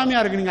பார்த்தா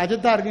பொறாமையா இருக்கு, நீங்க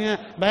அஜத்தா இருக்குங்க,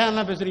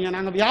 பயான்லாம் பேசுறீங்க,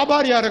 நாங்கள்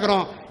வியாபாரியா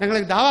இருக்கிறோம்,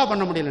 எங்களுக்கு தாவா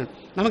பண்ண முடியல.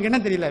 நமக்கு என்ன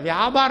தெரியல,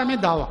 வியாபாரமே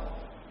தாவா.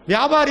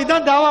 வியாபாரி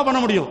தான் தாவா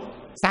பண்ண முடியும்.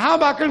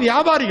 சஹாபாக்கள்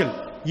வியாபாரிகள்,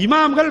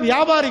 இமாம்கள்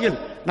வியாபாரிகள்,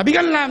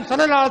 நபிகள் நாயகம்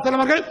ஸல்லல்லாஹு அலைஹி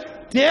வஸல்லம் அவர்கள்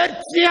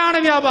தேர்ச்சியான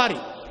வியாபாரி.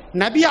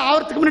 நபி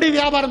ஆவறதுக்கு முன்னாடி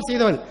வியாபாரம்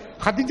செய்தவர்.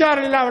 ஹதீஜா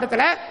ரலியல்லாஹு அன்ஹா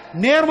இடத்துல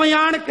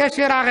நேர்மையான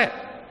கேஷியராக,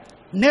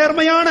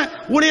 நேர்மையான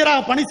ஊழியராக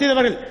பணி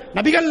செய்தவர்கள்.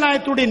 நபிகள்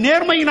நாயகத்துடைய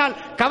நேர்மையினால்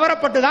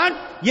கவரப்பட்டுதான்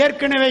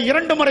ஏற்கனவே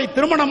 2 முறை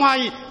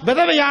திருமணமாகி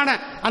விதவையான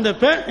அந்த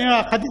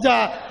ஹதீஜா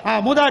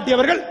மூதாட்டி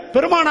அவர்கள்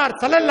பெருமானார்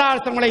ஸல்லல்லாஹு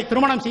அலைஹி வஸல்லம்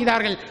திருமணம்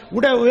செய்தார்கள்.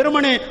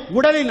 வெறுமனே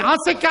உடலின்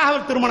ஆசைக்காக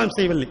அவர் திருமணம்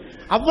செய்யவில்லை.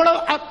 அவ்வளவு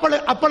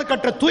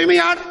அப்பழுக்கற்ற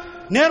தூய்மையான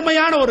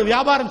நேர்மையான ஒரு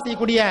வியாபாரம்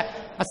செய்யக்கூடிய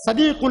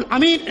சதீகுல்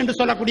அமீன் என்று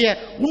சொல்லக்கூடிய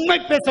உண்மை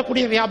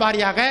பேசக்கூடிய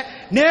வியாபாரியாக,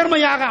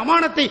 நேர்மையாக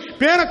அமானத்தை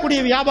பேணக்கூடிய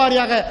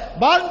வியாபாரியாக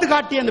வாழ்ந்து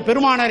காட்டிய அந்த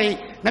பெருமானாரை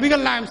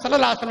நபிகள் நாயகம்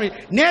ஸல்லல்லாஹு அலைஹி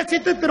வஸல்லம்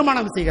நேசித்து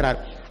திருமணம் செய்கிறார்.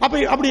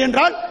 அப்படி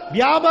என்றால்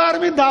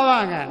வியாபாரமே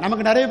தாவாங்க.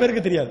 நமக்கு நிறைய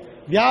பேருக்கு தெரியாது,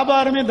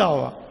 வியாபாரமே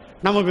தாவா.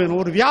 நமக்கு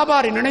ஒரு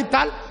வியாபாரி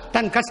நினைத்தால்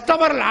தன்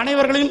கஸ்டமர்கள்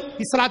அனைவர்களையும்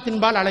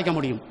இஸ்லாத்தின்பால் அழைக்க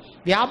முடியும்.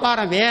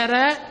 வியாபாரம் வேற,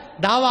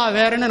 தாவா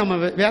வேறன்னு நம்ம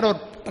வேற ஒரு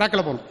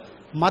ட்ராக்ல போகணும்.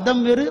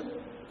 மதம் வேறு,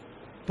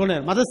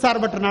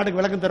 மதசார்பற்ற நாடுக்கு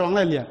விளக்கம்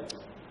தருவாங்களா இல்லையா?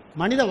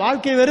 மனித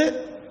வாழ்க்கை வேறு,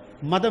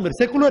 மதம் வேறு,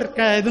 செக்குலர்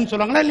இதுன்னு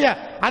சொல்லுவாங்களா இல்லையா?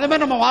 அதே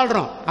மாதிரி நம்ம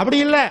வாழ்றோம். அப்படி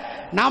இல்லை,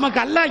 நமக்கு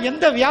அல்லாஹ்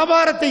எந்த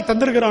வியாபாரத்தை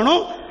தந்திருக்கிறானோ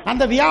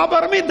அந்த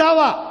வியாபாரமே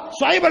தாவா.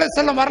 ஷுவைப்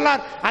அலைஹிஸ்ஸலாம்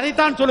வரலாறு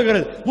அதைத்தான்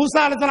சொல்லுகிறது.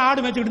 மூசா அலைஹிஸ்ஸலாம்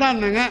ஆடு மேய்ச்சிட்டு தான்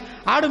இருந்தாங்க.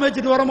 ஆடு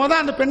மேய்ச்சிட்டு வரும்போது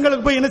அந்த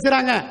பெண்களுக்கு போய் என்ன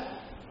செய்றாங்க,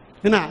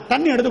 என்ன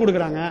தண்ணி எடுத்து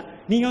கொடுக்குறாங்க.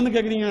 நீங்க வந்து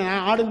கேட்குறீங்க,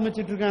 நான் ஆடு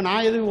மேய்ச்சிட்டு இருக்கேன்,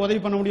 நான் எதுக்கு உதவி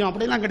பண்ண முடியும்?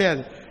 அப்படிலாம்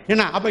கிடையாது.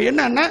 என்ன அப்ப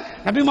என்னன்னா,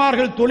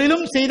 நபிமார்கள்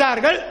தொழிலும்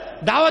செய்தார்கள்,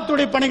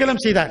 தாவத்துடைய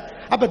பணிகளும் செய்தார்.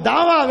 அப்ப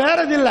தாவா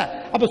வேறது இல்லை.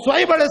 அப்ப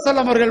ஷுவைப்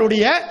அலைஹிஸ்ஸலாம்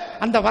அவர்களுடைய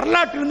அந்த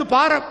வரலாற்றிலிருந்து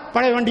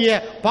பாடப்பட வேண்டிய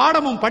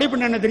பாடமும்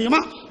படிப்பு என்ன தெரியுமா?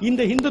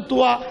 இந்த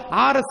இந்துத்துவா,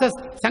 RSS,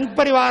 சங்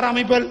பரிவார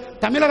அமைப்புகள்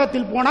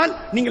தமிழகத்தில் போனால்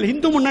நீங்கள்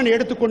இந்து முன்னணி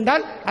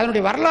எடுத்துக்கொண்டால்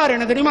அதனுடைய வரலாறு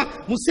என்ன தெரியுமா?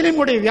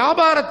 முஸ்லிம்களுடைய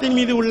வியாபாரத்தின்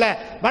மீது உள்ள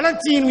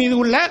வளர்ச்சியின் மீது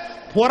உள்ள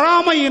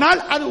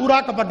பொறாமையினால் அது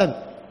உருவாக்கப்பட்டது.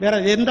 வேற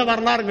எந்த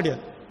வரலாறும்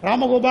கிடையாது.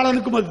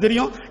 ராமகோபாலனுக்கும் அது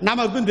தெரியும்,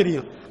 நமக்கும்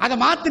தெரியும். அதை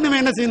மாற்றி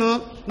நம்ம என்ன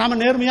செய்யணும்? நாம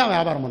நேர்மையா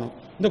வியாபாரம் பண்ணணும்.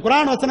 இந்த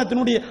குர்ஆன்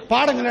வசனத்தினுடைய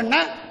பாடங்கள் என்ன?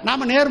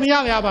 நாம நேர்மையா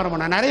வியாபாரம்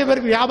பண்ண. நிறைய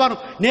பேருக்கு வியாபாரம்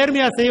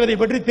நேர்மையா செய்வதை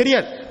பற்றி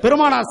தெரியாது.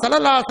 பெருமானார்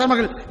ஸல்லல்லாஹு அலைஹி வஸல்லம்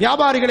அவர்கள்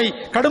வியாபாரிகளை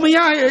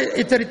கடுமையாக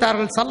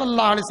எச்சரித்தார்கள்.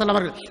 ஸல்லல்லாஹு அலைஹி வஸல்லம்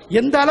அவர்கள்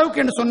எந்த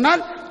அளவுக்கு என்று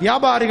சொன்னால்,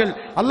 வியாபாரிகள்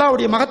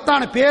அல்லாஹ்வுடைய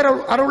மகத்தான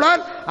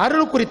பேரருளால்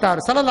அருள்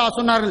குறித்தார். ஸல்லல்லாஹு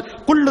சொன்னார்கள்,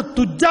 குல்லு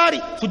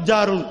துஜ்ஜாரி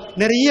ஃபுஜ்ஜாருன்,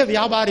 நிறைய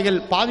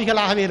வியாபாரிகள்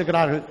பாவிகளாகவே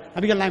இருக்கிறார்கள்.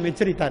 நபிகள் நாயகம்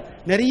எச்சரித்தார்,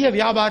 நிறைய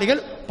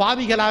வியாபாரிகள்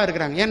பாவிகளாக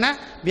இருக்கிறாங்க. ஏன்னா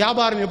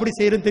வியாபாரம் எப்படி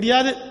செய்யறது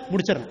தெரியாது.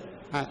 முடிச்சிடறேன்,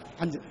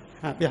 5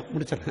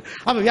 முடிச்சிடறேன்.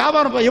 அப்ப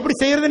வியாபாரம் எப்படி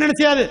செய்யறதுன்னு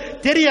நினைச்சாது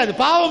தெரியாது.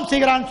 பாவம்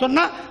செய்கிறான்னு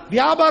சொன்னா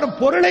வியாபாரம்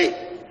பொருளை,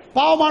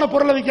 பாவமான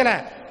பொருளை விற்கல,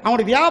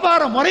 அவனுடைய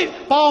வியாபார முறை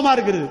பாவமா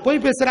இருக்குது.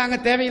 போய் பேசுறாங்க,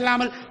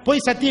 தேவையில்லாமல்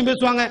போய் சத்தியம்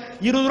பேசுவாங்க.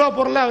 20 ரூபா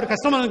பொருளை அவர்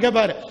கஸ்டமர்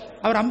கேட்பாரு,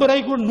 அவர் 50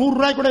 ரூபாய்க்கு 100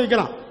 ரூபாய்க்கு கூட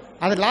விற்கலாம்.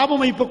 அது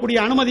லாபம் வைக்கக்கூடிய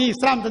அனுமதி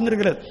இஸ்லாம்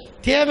தந்திருக்கிறது.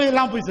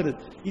 தேவையில்லாம போய் சொல்லுது,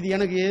 இது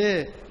எனக்கு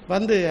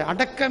வந்து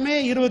அடக்கமே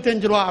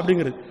 25 ரூபா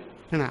அப்படிங்கிறது.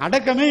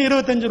 அடக்கமே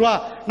 25 ரூபா,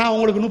 நான்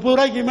உங்களுக்கு 30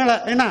 ரூபாய்க்கு மேல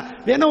என்ன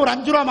வேணா ஒரு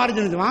 5 ரூபா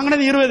மார்ஜின்,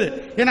 வாங்கினது 20.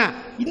 ஏன்னா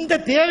இந்த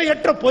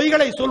தேவையற்ற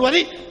பொய்களை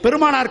சொல்வதை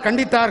பெருமானார்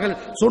கண்டித்தார்கள்,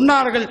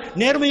 சொன்னார்கள்.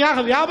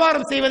 நேர்மையாக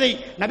வியாபாரம் செய்வதை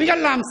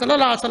நபிகள் நாயகம்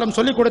ஸல்லல்லாஹு அலைஹி வஸல்லம்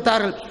சொல்லிக்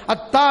கொடுத்தார்கள்.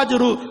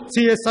 அத்தாஜிரு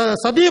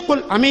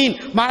சதீகுல் அமீன்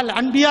மஅல்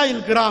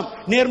அன்பியாஇல் கிராம்,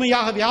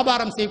 நேர்மையாக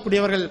வியாபாரம்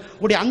செய்யக்கூடியவர்கள்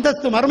உடைய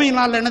அந்தஸ்து மறுமை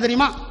நாளில் என்ன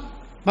தெரியுமா?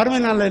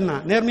 மறுமை நாளில் என்ன?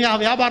 நேர்மையாக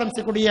வியாபாரம்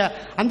செய்யக்கூடிய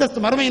அந்தஸ்து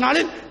மறுமை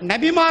நாளில்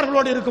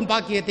நபிமார்களோடு இருக்கும்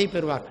பாக்கியத்தை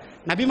பெறுவார்.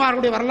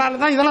 நபிமார்களுடைய வரலாறு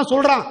தான் இதெல்லாம்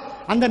சொல்றான்.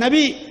 அந்த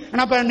நபி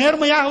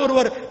நேர்மையாக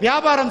ஒருவர்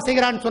வியாபாரம்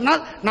செய்கிறான்னு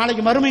சொன்னால்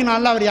நாளைக்கு மறுமை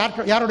நாளில் அவர்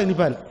யாரோட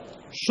நிற்பார்?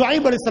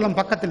 ஷுவைப் அலைஹிஸ்ஸலாம்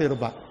பக்கத்தில்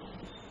இருப்பார்.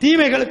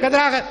 தீமைகளுக்கு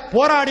எதிராக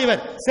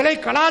போராடியவர், சிலை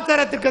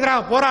கலாச்சாரத்துக்கு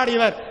எதிராக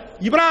போராடியவர்,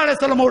 இப்ராஹிம்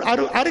அலைஹிஸ்ஸலாம்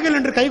அருகில்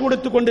என்று கை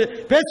கொடுத்து கொண்டு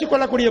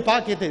பேசிக்கொள்ளக்கூடிய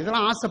பாக்கியத்தை,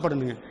 இதெல்லாம்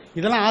ஆசைப்படுங்க,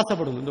 இதெல்லாம்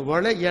ஆசைப்படுங்க.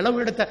 இந்த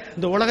இளவு எடுத்த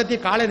இந்த உலகத்தை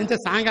காலை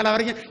இருந்துச்சு சாயங்காலம்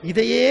வரைக்கும்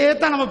இதையே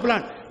தான் நம்ம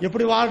பிளான்.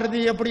 எப்படி வாழ்றது,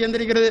 எப்படி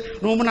எந்திரிக்கிறது,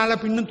 நோம்பு நாள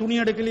இன்னும்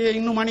துணி எடுக்கலையே,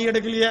 இன்னும் மணி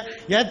எடுக்கலையே,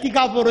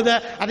 ஏத்திக்கா போறது,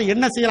 அதை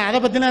என்ன செய்யலாம்,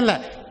 அதை பத்தினா இல்ல.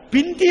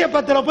 பிந்திய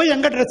பத்திர போய்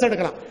எங்க ட்ரெஸ்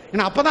எடுக்கலாம்,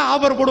 ஏன்னா அப்பதான்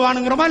ஆஃபர்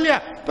போடுவானுங்கிறோமா இல்லையா?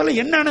 இப்ப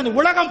என்னன்னு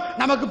உலகம்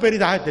நமக்கு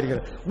பெரிதாக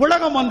தெரிகிறது.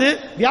 உலகம் வந்து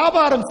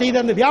வியாபாரம் செய்த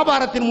அந்த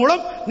வியாபாரத்தின்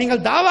மூலம்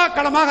நீங்கள் தாவா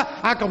களமாக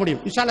ஆக்க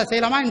முடியும். இன்ஷா அல்லாஹ்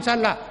செய்யலாமா?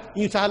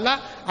 இன்ஷா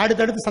அல்லாஹ்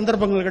அடுத்தடுத்து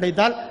சந்தர்ப்பங்கள்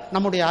கிடைத்தால்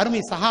நம்முடைய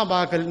அருமை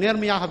சஹாபாக்கள்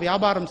நேர்மையாக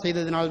வியாபாரம்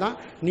செய்ததினால்தான்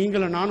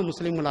நீங்களும் நானும்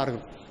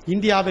முஸ்லிம்களார்கள்.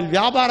 இந்தியாவில்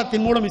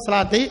வியாபாரத்தின் மூலம்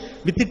இஸ்லாத்தை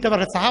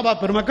வித்திட்டவர்கள் சஹாபா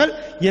பெருமக்கள்.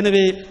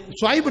 எனவே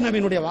ஷுவைப்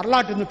நபியினுடைய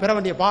வரலாற்றிலிருந்து பெற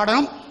வேண்டிய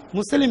பாடம்,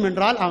 முஸ்லிம்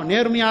என்றால் அவன்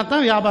நேர்மையாக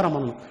தான் வியாபாரம்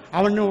பண்ணணும்.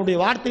 அவனுடைய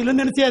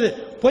வார்த்தையிலிருந்து நினைச்சாது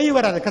போய்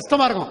வராது,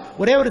 கஷ்டமா இருக்கும்.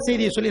 ஒரே ஒரு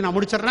செய்தியை சொல்லி நான்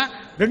முடிச்சிடறேன்.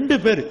 2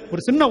 பேர்,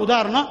 ஒரு சின்ன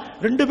உதாரணம்,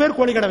 2 பேர்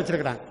கோழி கடை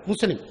வச்சிருக்கிறாங்க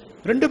முஸ்லிம்.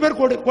 2 பேர்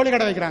கோழி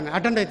கடை வைக்கிறாங்க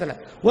அட்டண்டயத்தில்.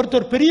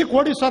 ஒருத்தர் பெரிய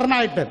கோடீஸ்வரனா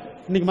ஆயிட்டார்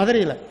இன்னைக்கு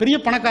மதுரையில், பெரிய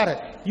பணக்காரர்.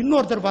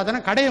 இன்னொருத்தர்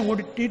பார்த்தோன்னா கடையை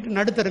மூடிட்டு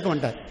நடுத்தருக்கு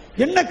வந்தார்.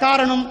 என்ன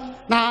காரணம்?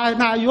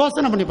 நான்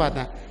யோசனை பண்ணி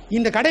பார்த்தேன்.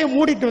 இந்த கடையை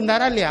மூடிட்டு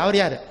வந்தாரா இல்லையா, அவர்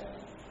யாரு?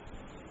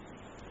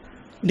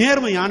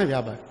 நேர்மையான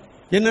வியாபாரம்.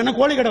 என்னென்ன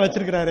கோழி கடை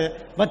வச்சிருக்கிறாரு,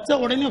 வச்ச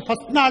உடனே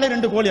ஃபர்ஸ்ட் நாளே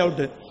 2 கோழி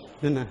அவுட்டு.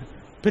 என்ன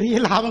பெரிய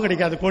லாபம்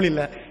கிடைக்காது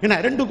கோழியில். ஏன்னா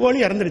 2 கோழி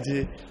இறந்துருச்சு.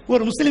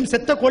 ஒரு முஸ்லீம்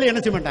செத்த கோழி என்ன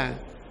செய்ய மாட்டாங்க,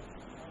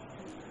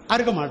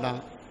 அறுக்க மாட்டான்.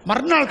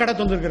 மறுநாள் கடை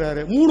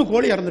தந்துருக்கிறாரு, 3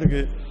 கோழி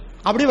இறந்துருக்கு.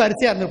 அப்படியே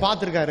வரிசையா இருந்து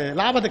பார்த்துருக்காரு,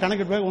 லாபத்தை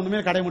கணக்கிட்டு போய்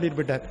ஒண்ணுமே கடை மூடிட்டு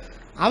போயிட்டார்.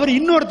 அவர்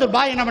இன்னொருத்தர்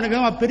பாய் என்ன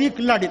பண்ணிருக்காங்க, பெரிய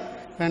கில்லாடி,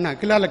 என்ன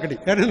கில்லால கடி,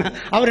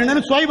 அவர்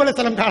என்னன்னு ஷுவைப்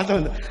அலைஹிஸ்ஸலாம் காலத்தில்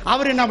வந்து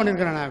அவர் என்ன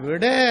பண்ணிருக்காரு,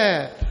 விட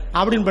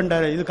அப்படின்னு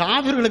பண்ணிட்டாரு, இது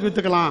காஃபிர்களுக்கு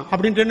வித்துக்கலாம்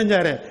அப்படின்ட்டு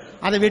நினைஞ்சாரு.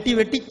 அதை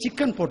வெட்டி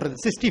சிக்கன் போட்டுறது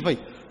 65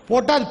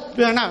 போட்டா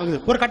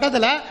ஒரு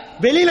கட்டத்தில்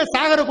வெளியில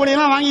சாகர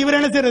கோழியெல்லாம் வாங்கி இவர்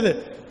என்ன செய்யறது,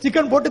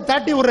 சிக்கன் போட்டு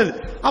தட்டி விடுறது.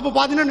 அப்ப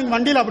பாத்தீங்கன்னா நீங்க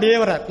வண்டியில் அப்படியே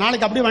வர்றாரு,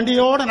 நாளைக்கு அப்படியே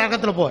வண்டியோட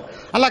நரகத்தில் போவார்.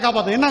 அல்லாஹ்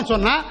காப்பாத்தும். என்ன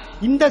சொன்னா,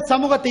 இந்த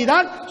சமூகத்தை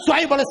தான்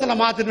ஷுவைப்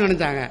அலைஹிஸ்ஸலாம் மாத்தின்னு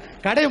நினைச்சாங்க.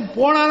 கடை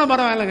போனாலும்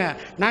பரவாயில்லைங்க,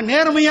 நான்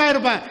நேர்மையா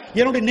இருப்பேன்,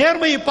 என்னுடைய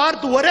நேர்மையை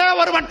பார்த்து ஒரே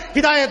ஒருவன்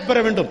ஹிதாயத் பெற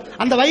வேண்டும்.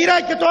 அந்த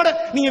வைராக்கியத்தோட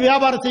நீங்க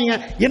வியாபாரம் செய்யுங்க,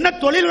 என்ன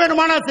தொழில்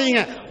வேணுமானா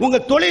செய்யுங்க. உங்க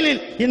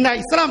தொழிலில் இந்த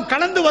இஸ்லாம்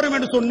கலந்து வரும்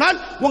என்று சொன்னால்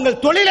உங்கள்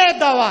தொழிலே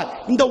தாவார்.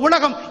 இந்த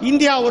உலகம்,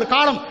 இந்தியா ஒரு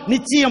காலம்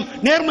நிச்சயம்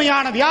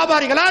நேர்மையான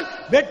வியாபாரிகளால்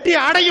வெற்றி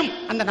அடையும்.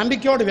 அந்த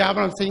நம்பிக்கையோடு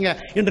வியாபாரம் செய்யுங்க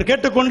என்று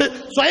கேட்டுக்கொண்டு,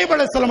 ஷுவைப்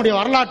அலைஹிஸ்ஸலாமுடைய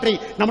வரலாற்றை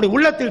நம்முடைய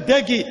உள்ளத்தில்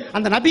தேக்கி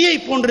அந்த நபியை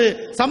போன்று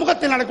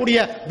சமூகத்தில் நடக்கூடிய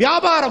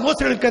வியாபார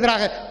மோசடிகளுக்கு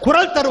எதிராக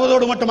குரல்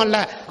தருவதோடு மட்டுமல்ல,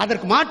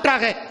 அதற்கு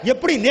மாற்றாக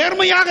எப்படி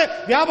நேர்மையாக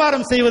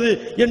வியாபாரம் செய்வது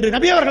என்று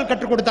நபி அவர்கள்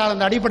கற்றுக் கொடுத்தால்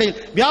அந்த அடிப்படையில்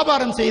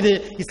வியாபாரம் செய்து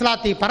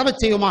இஸ்லாத்தை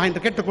பரவச் செய்வோமாக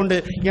என்று கேட்டுக்கொண்டு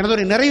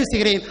எனதொரு நிறைவு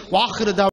செய்கிறேன். வாஹிரு